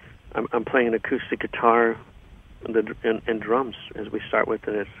I'm playing an acoustic guitar and drums as we start with,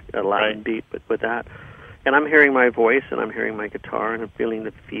 and it's a Latin beat, but with that. And I'm hearing my voice, and I'm hearing my guitar, and I'm feeling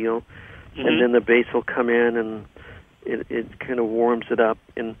the feel, and then the bass will come in, and it kind of warms it up.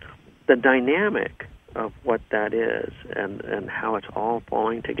 And the dynamic of what that is and how it's all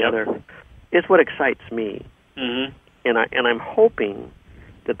falling together is what excites me. Mm-hmm. And I'm hoping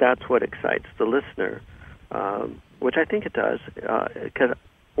that that's what excites the listener, which I think it does. Because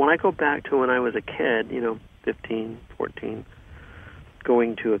when I go back to when I was a kid, 15, 14,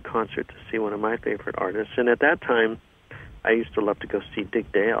 going to a concert to see one of my favorite artists, and at that time, I used to love to go see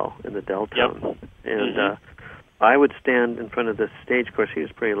Dick Dale in the Deltone. And I would stand in front of the stage. Of course, he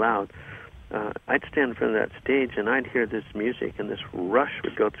was pretty loud. I'd stand in front of that stage, and I'd hear this music, and this rush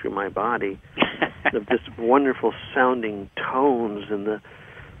would go through my body of this wonderful sounding tones, and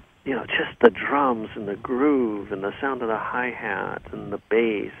just the drums and the groove and the sound of the hi-hat and the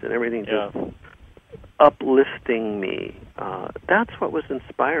bass and everything just uplifting me. That's what was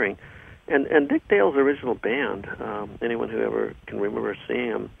inspiring. And Dick Dale's original band, anyone who ever can remember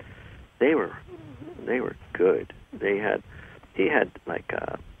seeing them, they were good. He had like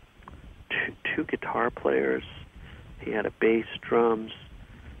two guitar players. He had a bass, drums.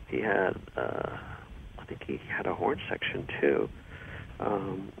 He had, I think he had a horn section too.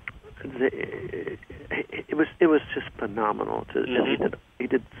 It was just phenomenal. And he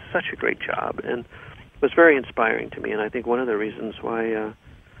did such a great job, and it was very inspiring to me. And I think one of the reasons why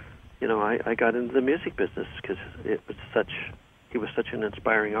I got into the music business, because he was such an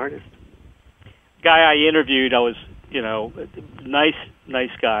inspiring artist. Guy I interviewed, I was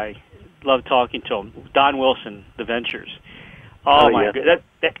nice guy. Loved talking to him. Don Wilson, The Ventures. Oh, my yes. God.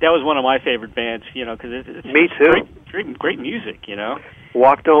 That was one of my favorite bands, you know, because it's Me too. Great music, you know.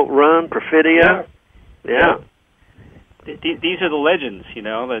 Walk Don't Run, Perfidia. Yeah. These are the legends, you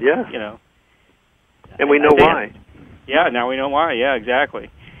know. That, Yeah. You know. And we know why. Yeah, now we know why. Yeah, exactly.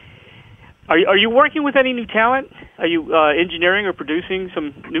 Are you working with any new talent? Are you engineering or producing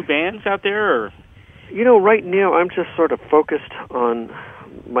some new bands out there? Or? You know, right now I'm just sort of focused on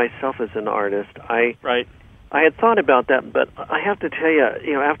myself as an artist. I had thought about that, but I have to tell you,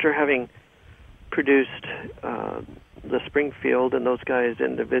 you know, after having produced the Springfield and those guys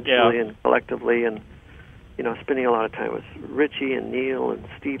individually and collectively, and you know, spending a lot of time with Richie and Neil and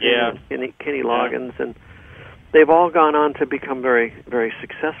Steven and Kenny Loggins, and they've all gone on to become very, very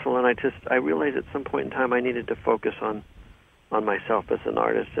successful. And I realized at some point in time I needed to focus on myself as an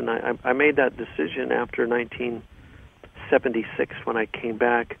artist, and I made that decision after 1976 when I came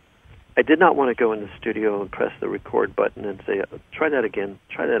back. I did not want to go in the studio and press the record button and say, try that again,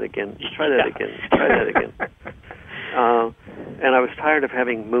 try that again, try that again, try that again. And I was tired of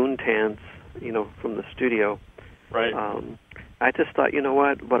having moon tans, you know, from the studio. Right. I just thought, you know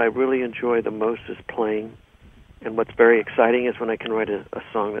what I really enjoy the most is playing. And what's very exciting is when I can write a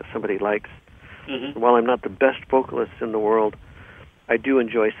song that somebody likes. Mm-hmm. While I'm not the best vocalist in the world, I do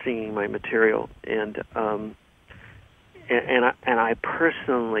enjoy singing my material. And I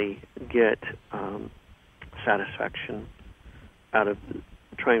personally get satisfaction out of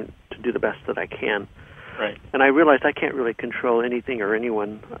trying to do the best that I can. Right. And I realized I can't really control anything or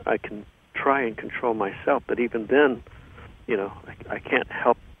anyone. I can try and control myself, but even then, you know, I can't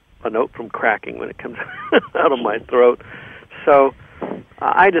help a note from cracking when it comes out of my throat. So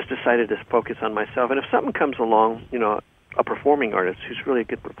I just decided to focus on myself. And if something comes along, you know, a performing artist who's really a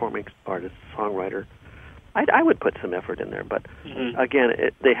good performing artist, songwriter, I would put some effort in there, but again,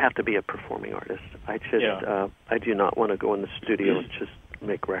 they have to be a performing artist. I do not want to go in the studio and just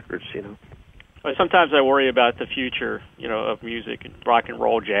make records, you know. Well, sometimes I worry about the future, you know, of music and rock and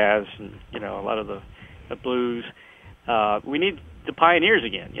roll, jazz, and you know, a lot of the blues. We need the pioneers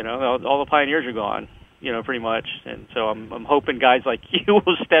again. You know, all the pioneers are gone, you know, pretty much, and so I'm hoping guys like you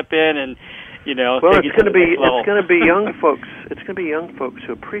will step in and, you know. Well, it's going to be young folks. It's going to be young folks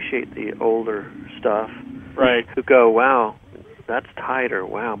who appreciate the older stuff. Right. Who go, wow, that's tight, or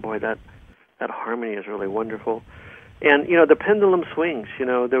wow, boy, that harmony is really wonderful. And, you know, the pendulum swings. You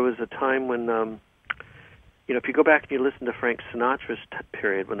know, there was a time when, you know, if you go back and you listen to Frank Sinatra's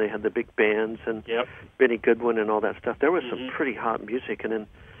period when they had the big bands and Benny Goodwin and all that stuff, there was some pretty hot music. And then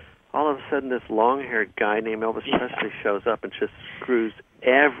all of a sudden this long-haired guy named Elvis Presley shows up and just screws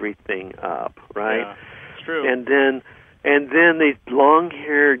everything up, right? Yeah, it's true. And then these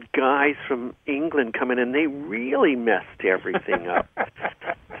long-haired guys from England come in, and they really messed everything up.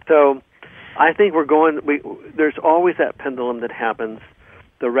 So I think there's always that pendulum that happens.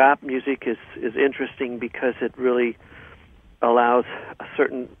 The rap music is interesting because it really allows a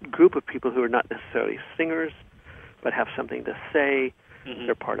certain group of people who are not necessarily singers, but have something to say. Mm-hmm.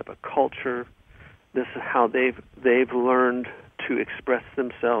 They're part of a culture. This is how they've learned to express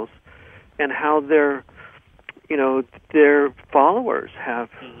themselves, and how their followers have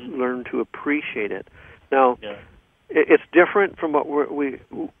learned to appreciate it. Now, it's different from what we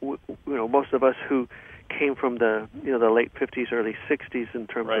most of us who came from the late 50s, early 60s in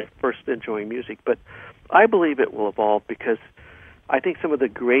terms of first enjoying music. But I believe it will evolve, because I think some of the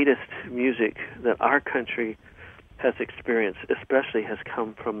greatest music that our country has experienced, especially, has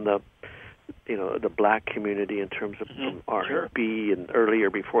come from the black community in terms of R&B, and earlier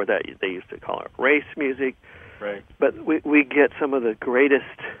before that they used to call it race music. Right. But we get some of the greatest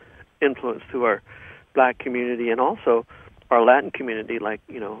influence through our black community, and also our Latin community, like,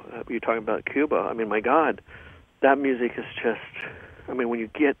 you're talking about Cuba. I mean, my God, that music is just, when you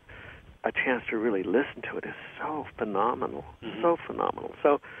get a chance to really listen to it, it's so phenomenal, so phenomenal.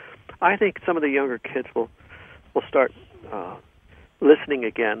 So I think some of the younger kids will start listening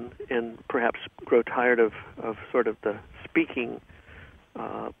again, and perhaps grow tired of sort of the speaking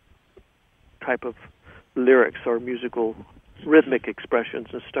type of lyrics or musical rhythmic expressions,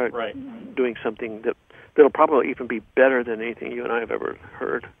 and start doing something that'll probably even be better than anything you and I have ever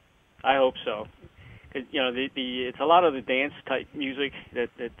heard. I hope so. It's a lot of the dance type music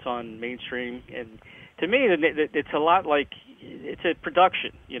that's on mainstream, and to me, it's a lot like it's a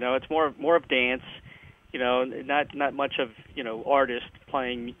production. It's more of dance. Not much of artists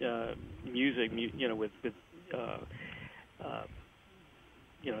playing music.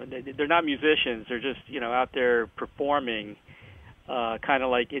 They're not musicians. They're just out there performing. Kind of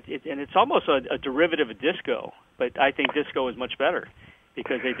like it, and it's almost a derivative of disco. But I think disco is much better,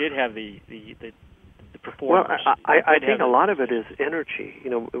 because they did have the performers. Well, I think a lot of it is energy. We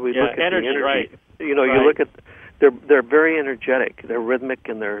look at energy, the energy. right. You look at they're very energetic. They're rhythmic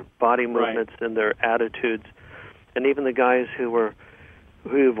in their body movements and their attitudes, and even the guys who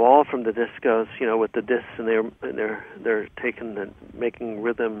evolved from the discos, with the discs, and they're making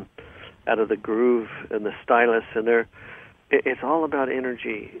rhythm out of the groove and the stylus, and it's all about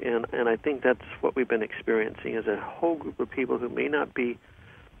energy, and I think that's what we've been experiencing as a whole group of people who may not be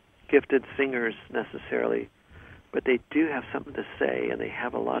gifted singers necessarily, but they do have something to say, and they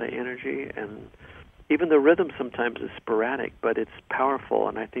have a lot of energy, and even the rhythm sometimes is sporadic, but it's powerful,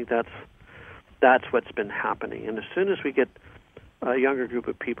 and I think that's what's been happening. And as soon as we get a younger group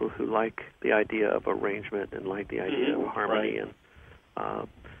of people who like the idea of arrangement and like the idea of harmony, and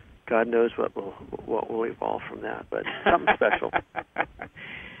God knows what will evolve from that, but something special.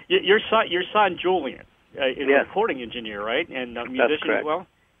 Your son Julian is a recording engineer, right, and a musician as well.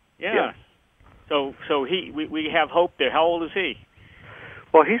 Yeah. So we have hope there. How old is he?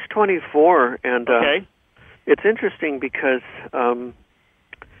 Well, he's 24, and it's interesting because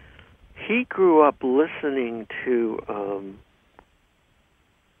he grew up listening to.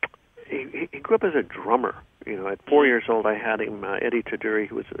 He grew up as a drummer. At 4 years old, I had him, Eddie Taduri,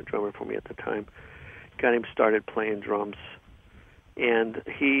 who was a drummer for me at the time, got him started playing drums. And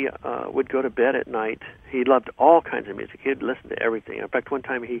he would go to bed at night. He loved all kinds of music. He'd listen to everything. In fact, one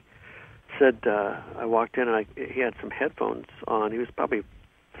time he said, I walked in and he had some headphones on. He was probably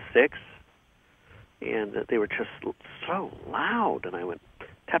 6, and they were just so loud. And I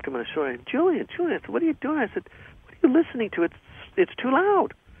tapped him on the shoulder. I said, Julian, I said, what are you doing? I said, what are you listening to? It's too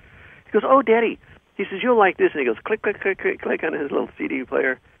loud. He goes, oh, Daddy. He says, you'll like this. And he goes, click, click, click, click, click on his little CD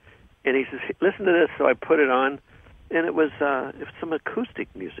player. And he says, listen to this. So I put it on, and it was some acoustic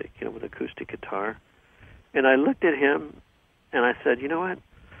music, with acoustic guitar. And I looked at him, and I said, you know what?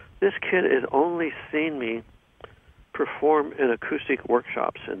 This kid has only seen me perform in acoustic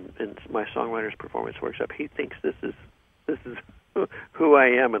workshops and in my songwriter's performance workshop. He thinks this is who I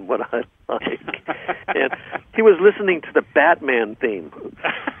am and what I like. And he was listening to the Batman theme.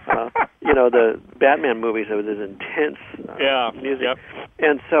 The Batman movies have this intense music. Yep.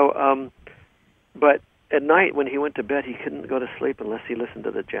 And so, but at night when he went to bed, he couldn't go to sleep unless he listened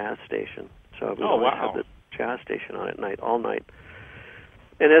to the jazz station. So we always had the jazz station on at night, all night.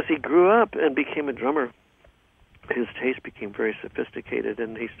 And as he grew up and became a drummer, his taste became very sophisticated,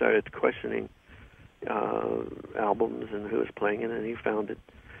 and he started questioning albums and who was playing it, and he found that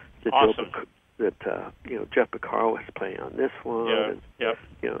Jeff Beccaro was playing on this one, and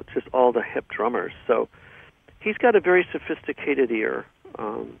just all the hip drummers. So he's got a very sophisticated ear,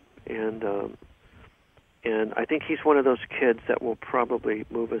 and I think he's one of those kids that will probably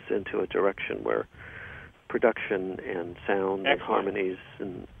move us into a direction where production and sound and harmonies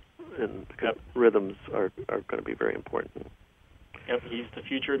and rhythms are going to be very important. Yep, he's the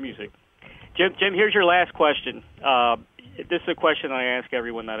future of music. Jim, here's your last question. This is a question I ask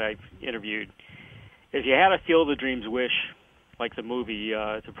everyone that I've interviewed. If you had a Field of Dreams wish, like the movie,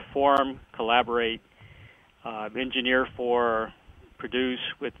 to perform, collaborate, engineer for, produce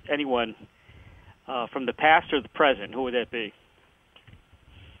with anyone from the past or the present, who would that be?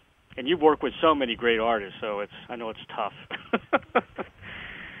 And you've worked with so many great artists, so I know it's tough.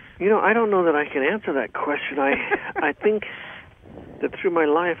 I don't know that I can answer that question. I think that through my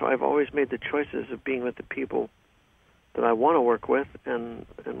life, I've always made the choices of being with the people that I want to work with, and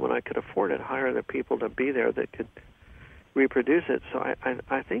when I could afford it, hire the people to be there that could reproduce it. So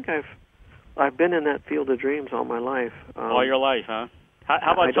I think I've been in that field of dreams all my life. All your life, huh?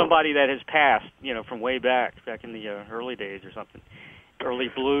 How about somebody that has passed, from way back in the early days or something? Early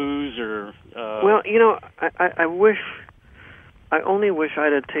blues or... Well, I only wish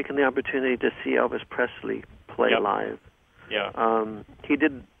I'd have taken the opportunity to see Elvis Presley play live. Yeah. He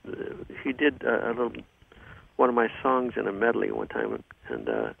did one of my songs in a medley one time, and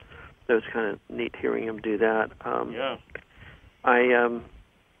it was kind of neat hearing him do that.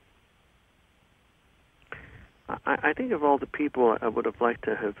 I think of all the people I would have liked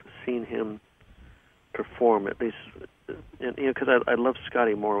to have seen him perform, at least, because I love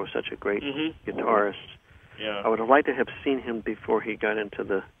Scotty Moore, was such a great guitarist. Yeah. I would have liked to have seen him before he got into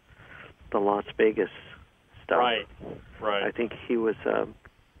the Las Vegas stuff. Right. I think he was a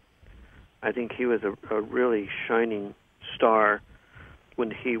really shining star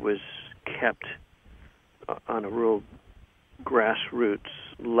when he was kept on a real grassroots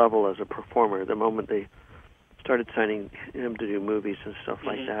level as a performer. The moment they started signing him to do movies and stuff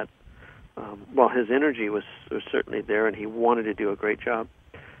like that, while his energy was certainly there and he wanted to do a great job,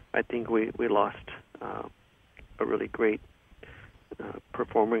 I think we lost a really great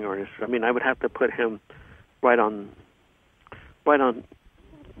performing artist. I mean, I would have to put him right on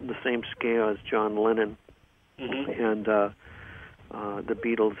the same scale as John Lennon and the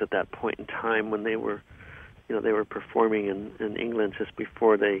Beatles at that point in time when they were performing in England just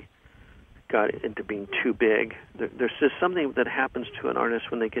before they got into being too big. There's just something that happens to an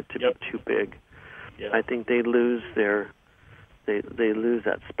artist when they get to be too big. Yeah. I think they lose they lose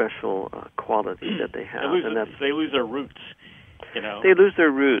that special quality that they have, they lose their roots. They lose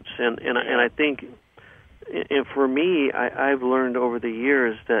their roots, and I think, and for me, I've learned over the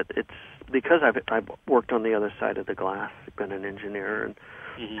years that it's because I've worked on the other side of the glass. I've been an engineer and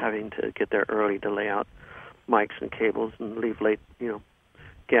having to get there early to lay out mics and cables and leave late,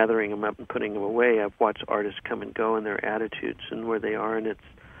 gathering them up and putting them away. I've watched artists come and go and their attitudes and where they are, and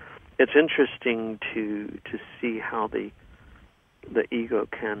it's interesting to see how the ego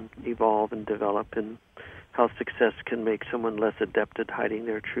can evolve and develop, and how success can make someone less adept at hiding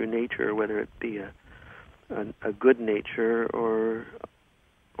their true nature, whether it be a good nature or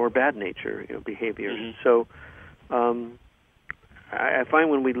bad nature, behavior. So I find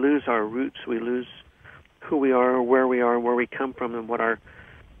when we lose our roots, we lose who we are, where we come from, and what our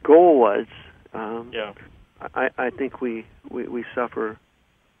goal was. I think we suffer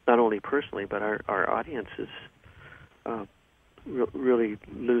not only personally, but our audiences really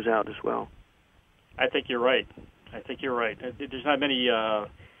lose out as well. I think you're right. There's not many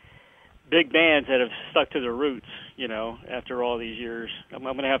big bands that have stuck to their roots, after all these years. I'm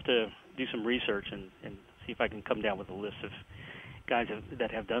going to have to do some research and see if I can come down with a list of guys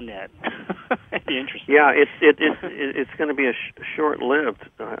that have done that. It'd be interesting. Yeah, it's going to be short-lived.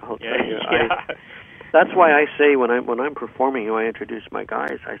 I'll tell you. That's why I say when I'm performing, I introduce my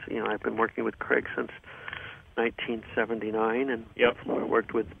guys. I've been working with Craig since 1979, and I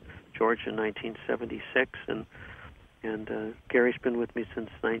worked with George in 1976, and Gary's been with me since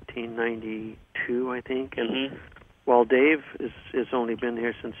 1992, I think. And while Dave has only been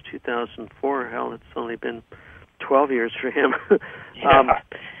here since 2004, hell, it's only been 12 years for him.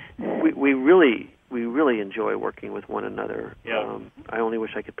 We really enjoy working with one another. I only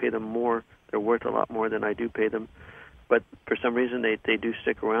wish I could pay them more. They're worth a lot more than I do pay them. But for some reason, they do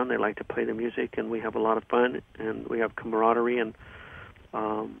stick around. They like to play the music, and we have a lot of fun, and we have camaraderie, and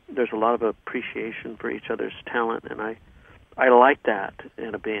there's a lot of appreciation for each other's talent. And I like that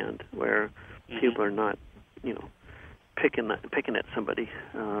in a band where people are not, picking at somebody.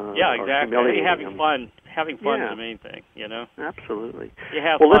 Exactly. Having fun is the main thing, Absolutely.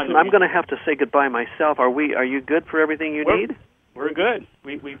 Well, listen, I'm going to have to say goodbye myself. Are you good for everything you need? We're good.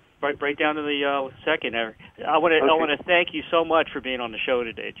 We right down to the second. I want to thank you so much for being on the show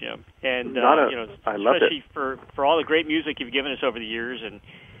today, Jim. And I love it. Especially for all the great music you've given us over the years, and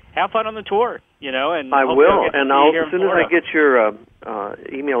have fun on the tour. And I will. And as soon as I get your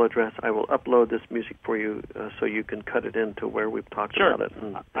email address, I will upload this music for you so you can cut it into where we've talked about it.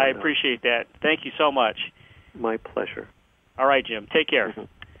 And I appreciate that. Thank you so much. My pleasure. All right, Jim. Take care.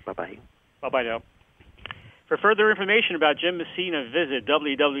 Bye-bye. Bye-bye now. For further information about Jim Messina, visit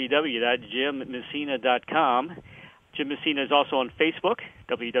www.jimmessina.com. Jim Messina is also on Facebook,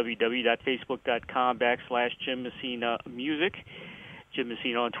 www.facebook.com/Jim Messina Music. Jim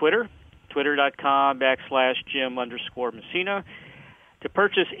Messina on Twitter, twitter.com/Jim_Messina. To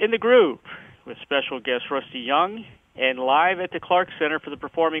purchase In the Groove with special guest Rusty Young and live at the Clark Center for the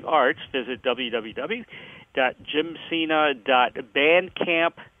Performing Arts, visit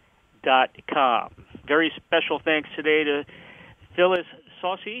www.jimmessina.bandcamp.com. Very special thanks today to Phyllis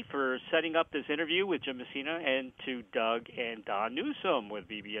Saucy for setting up this interview with Jim Messina, and to Doug and Don Newsom with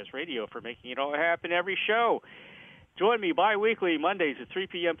BBS Radio for making it all happen every show. Join me bi-weekly Mondays at 3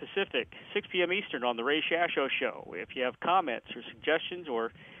 p.m. Pacific, 6 p.m. Eastern on The Ray Shasho Show. If you have comments or suggestions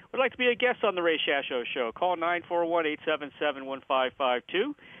or would like to be a guest on The Ray Shasho Show, call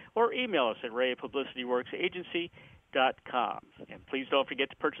 941-877-1552 or email us at raypublicityworksagency.com. And please don't forget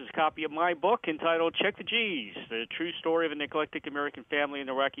to purchase a copy of my book entitled Check the G's, The True Story of an Eclectic American Family and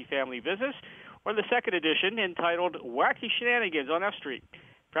the Wacky Family Business, or the second edition entitled Wacky Shenanigans on F Street.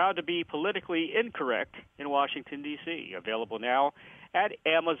 Proud to be politically incorrect in Washington, D.C. Available now at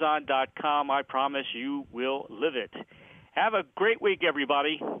Amazon.com. I promise you will live it. Have a great week,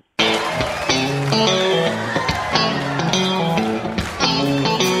 everybody.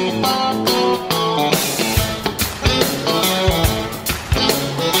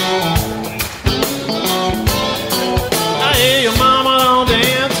 I hear your mama don't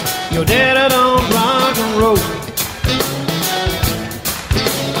dance, your daddy don't rock and roll.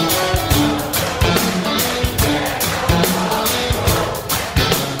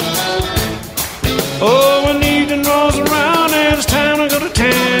 Oh, when evening rolls around and it's time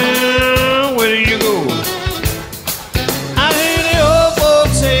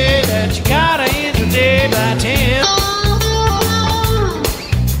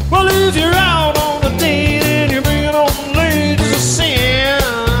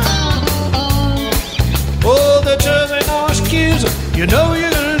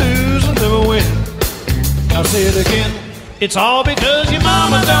It's all because your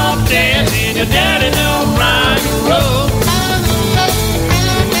mama don't dance and your daddy don't rock and roll.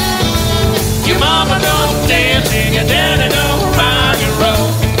 Your mama don't dance and your daddy don't rock and roll.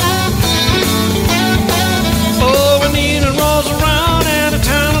 Oh, when the evening rolls around and the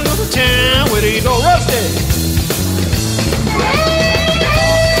town goes to town, where do you go, Rusty?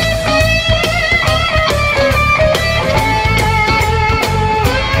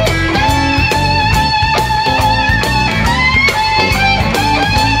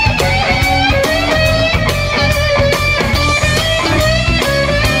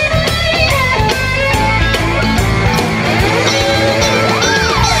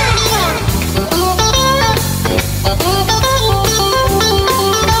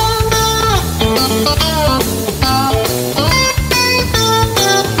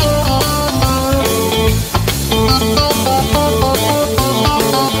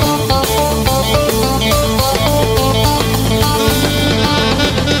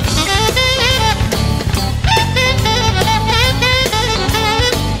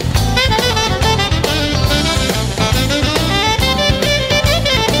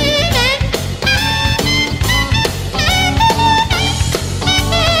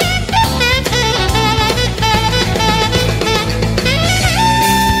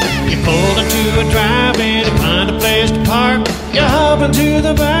 To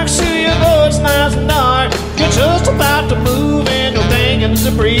the back, see you know it's nice and dark. You're just about to move and you're thinking it's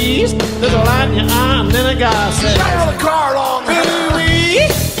a breeze. There's a light in your eye and then a guy says, "Drive the car along the highway.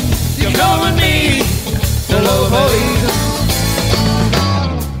 You go with me to low police."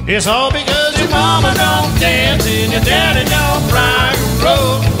 It's all because your mama don't dance and your daddy don't rock and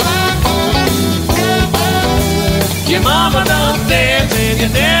roll. Your mama don't dance and your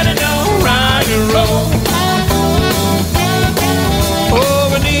daddy don't rock and roll. Oh,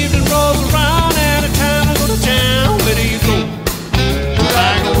 when evening rolls around and it's time to go to town, where do you go?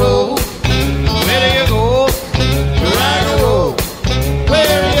 Rock and roll. Where do you go? Rock and roll. Where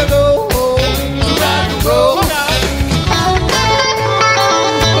do you go? Rock and roll.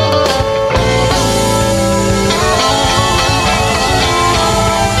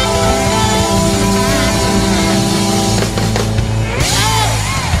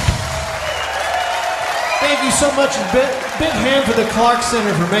 Thank you so much. Big hand for the Clark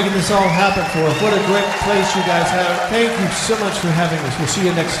Center for making this all happen for us. What a great place you guys have. Thank you so much for having us. We'll see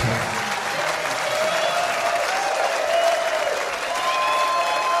you next time.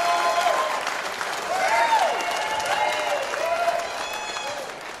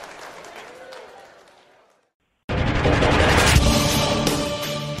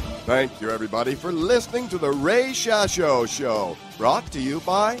 Thank you, everybody, for listening to the Ray Shasho Show, brought to you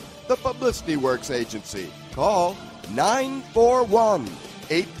by the Publicity Works Agency. Call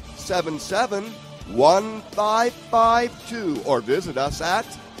 941-877-1552 or visit us at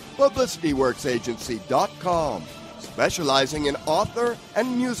publicityworksagency.com, specializing in author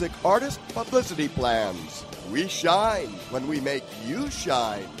and music artist publicity plans. We shine when we make you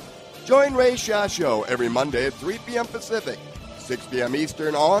shine. Join Ray Shasho every Monday at 3 p.m. Pacific, 6 p.m.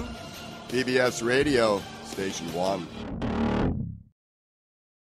 Eastern on PBS Radio, Station 1.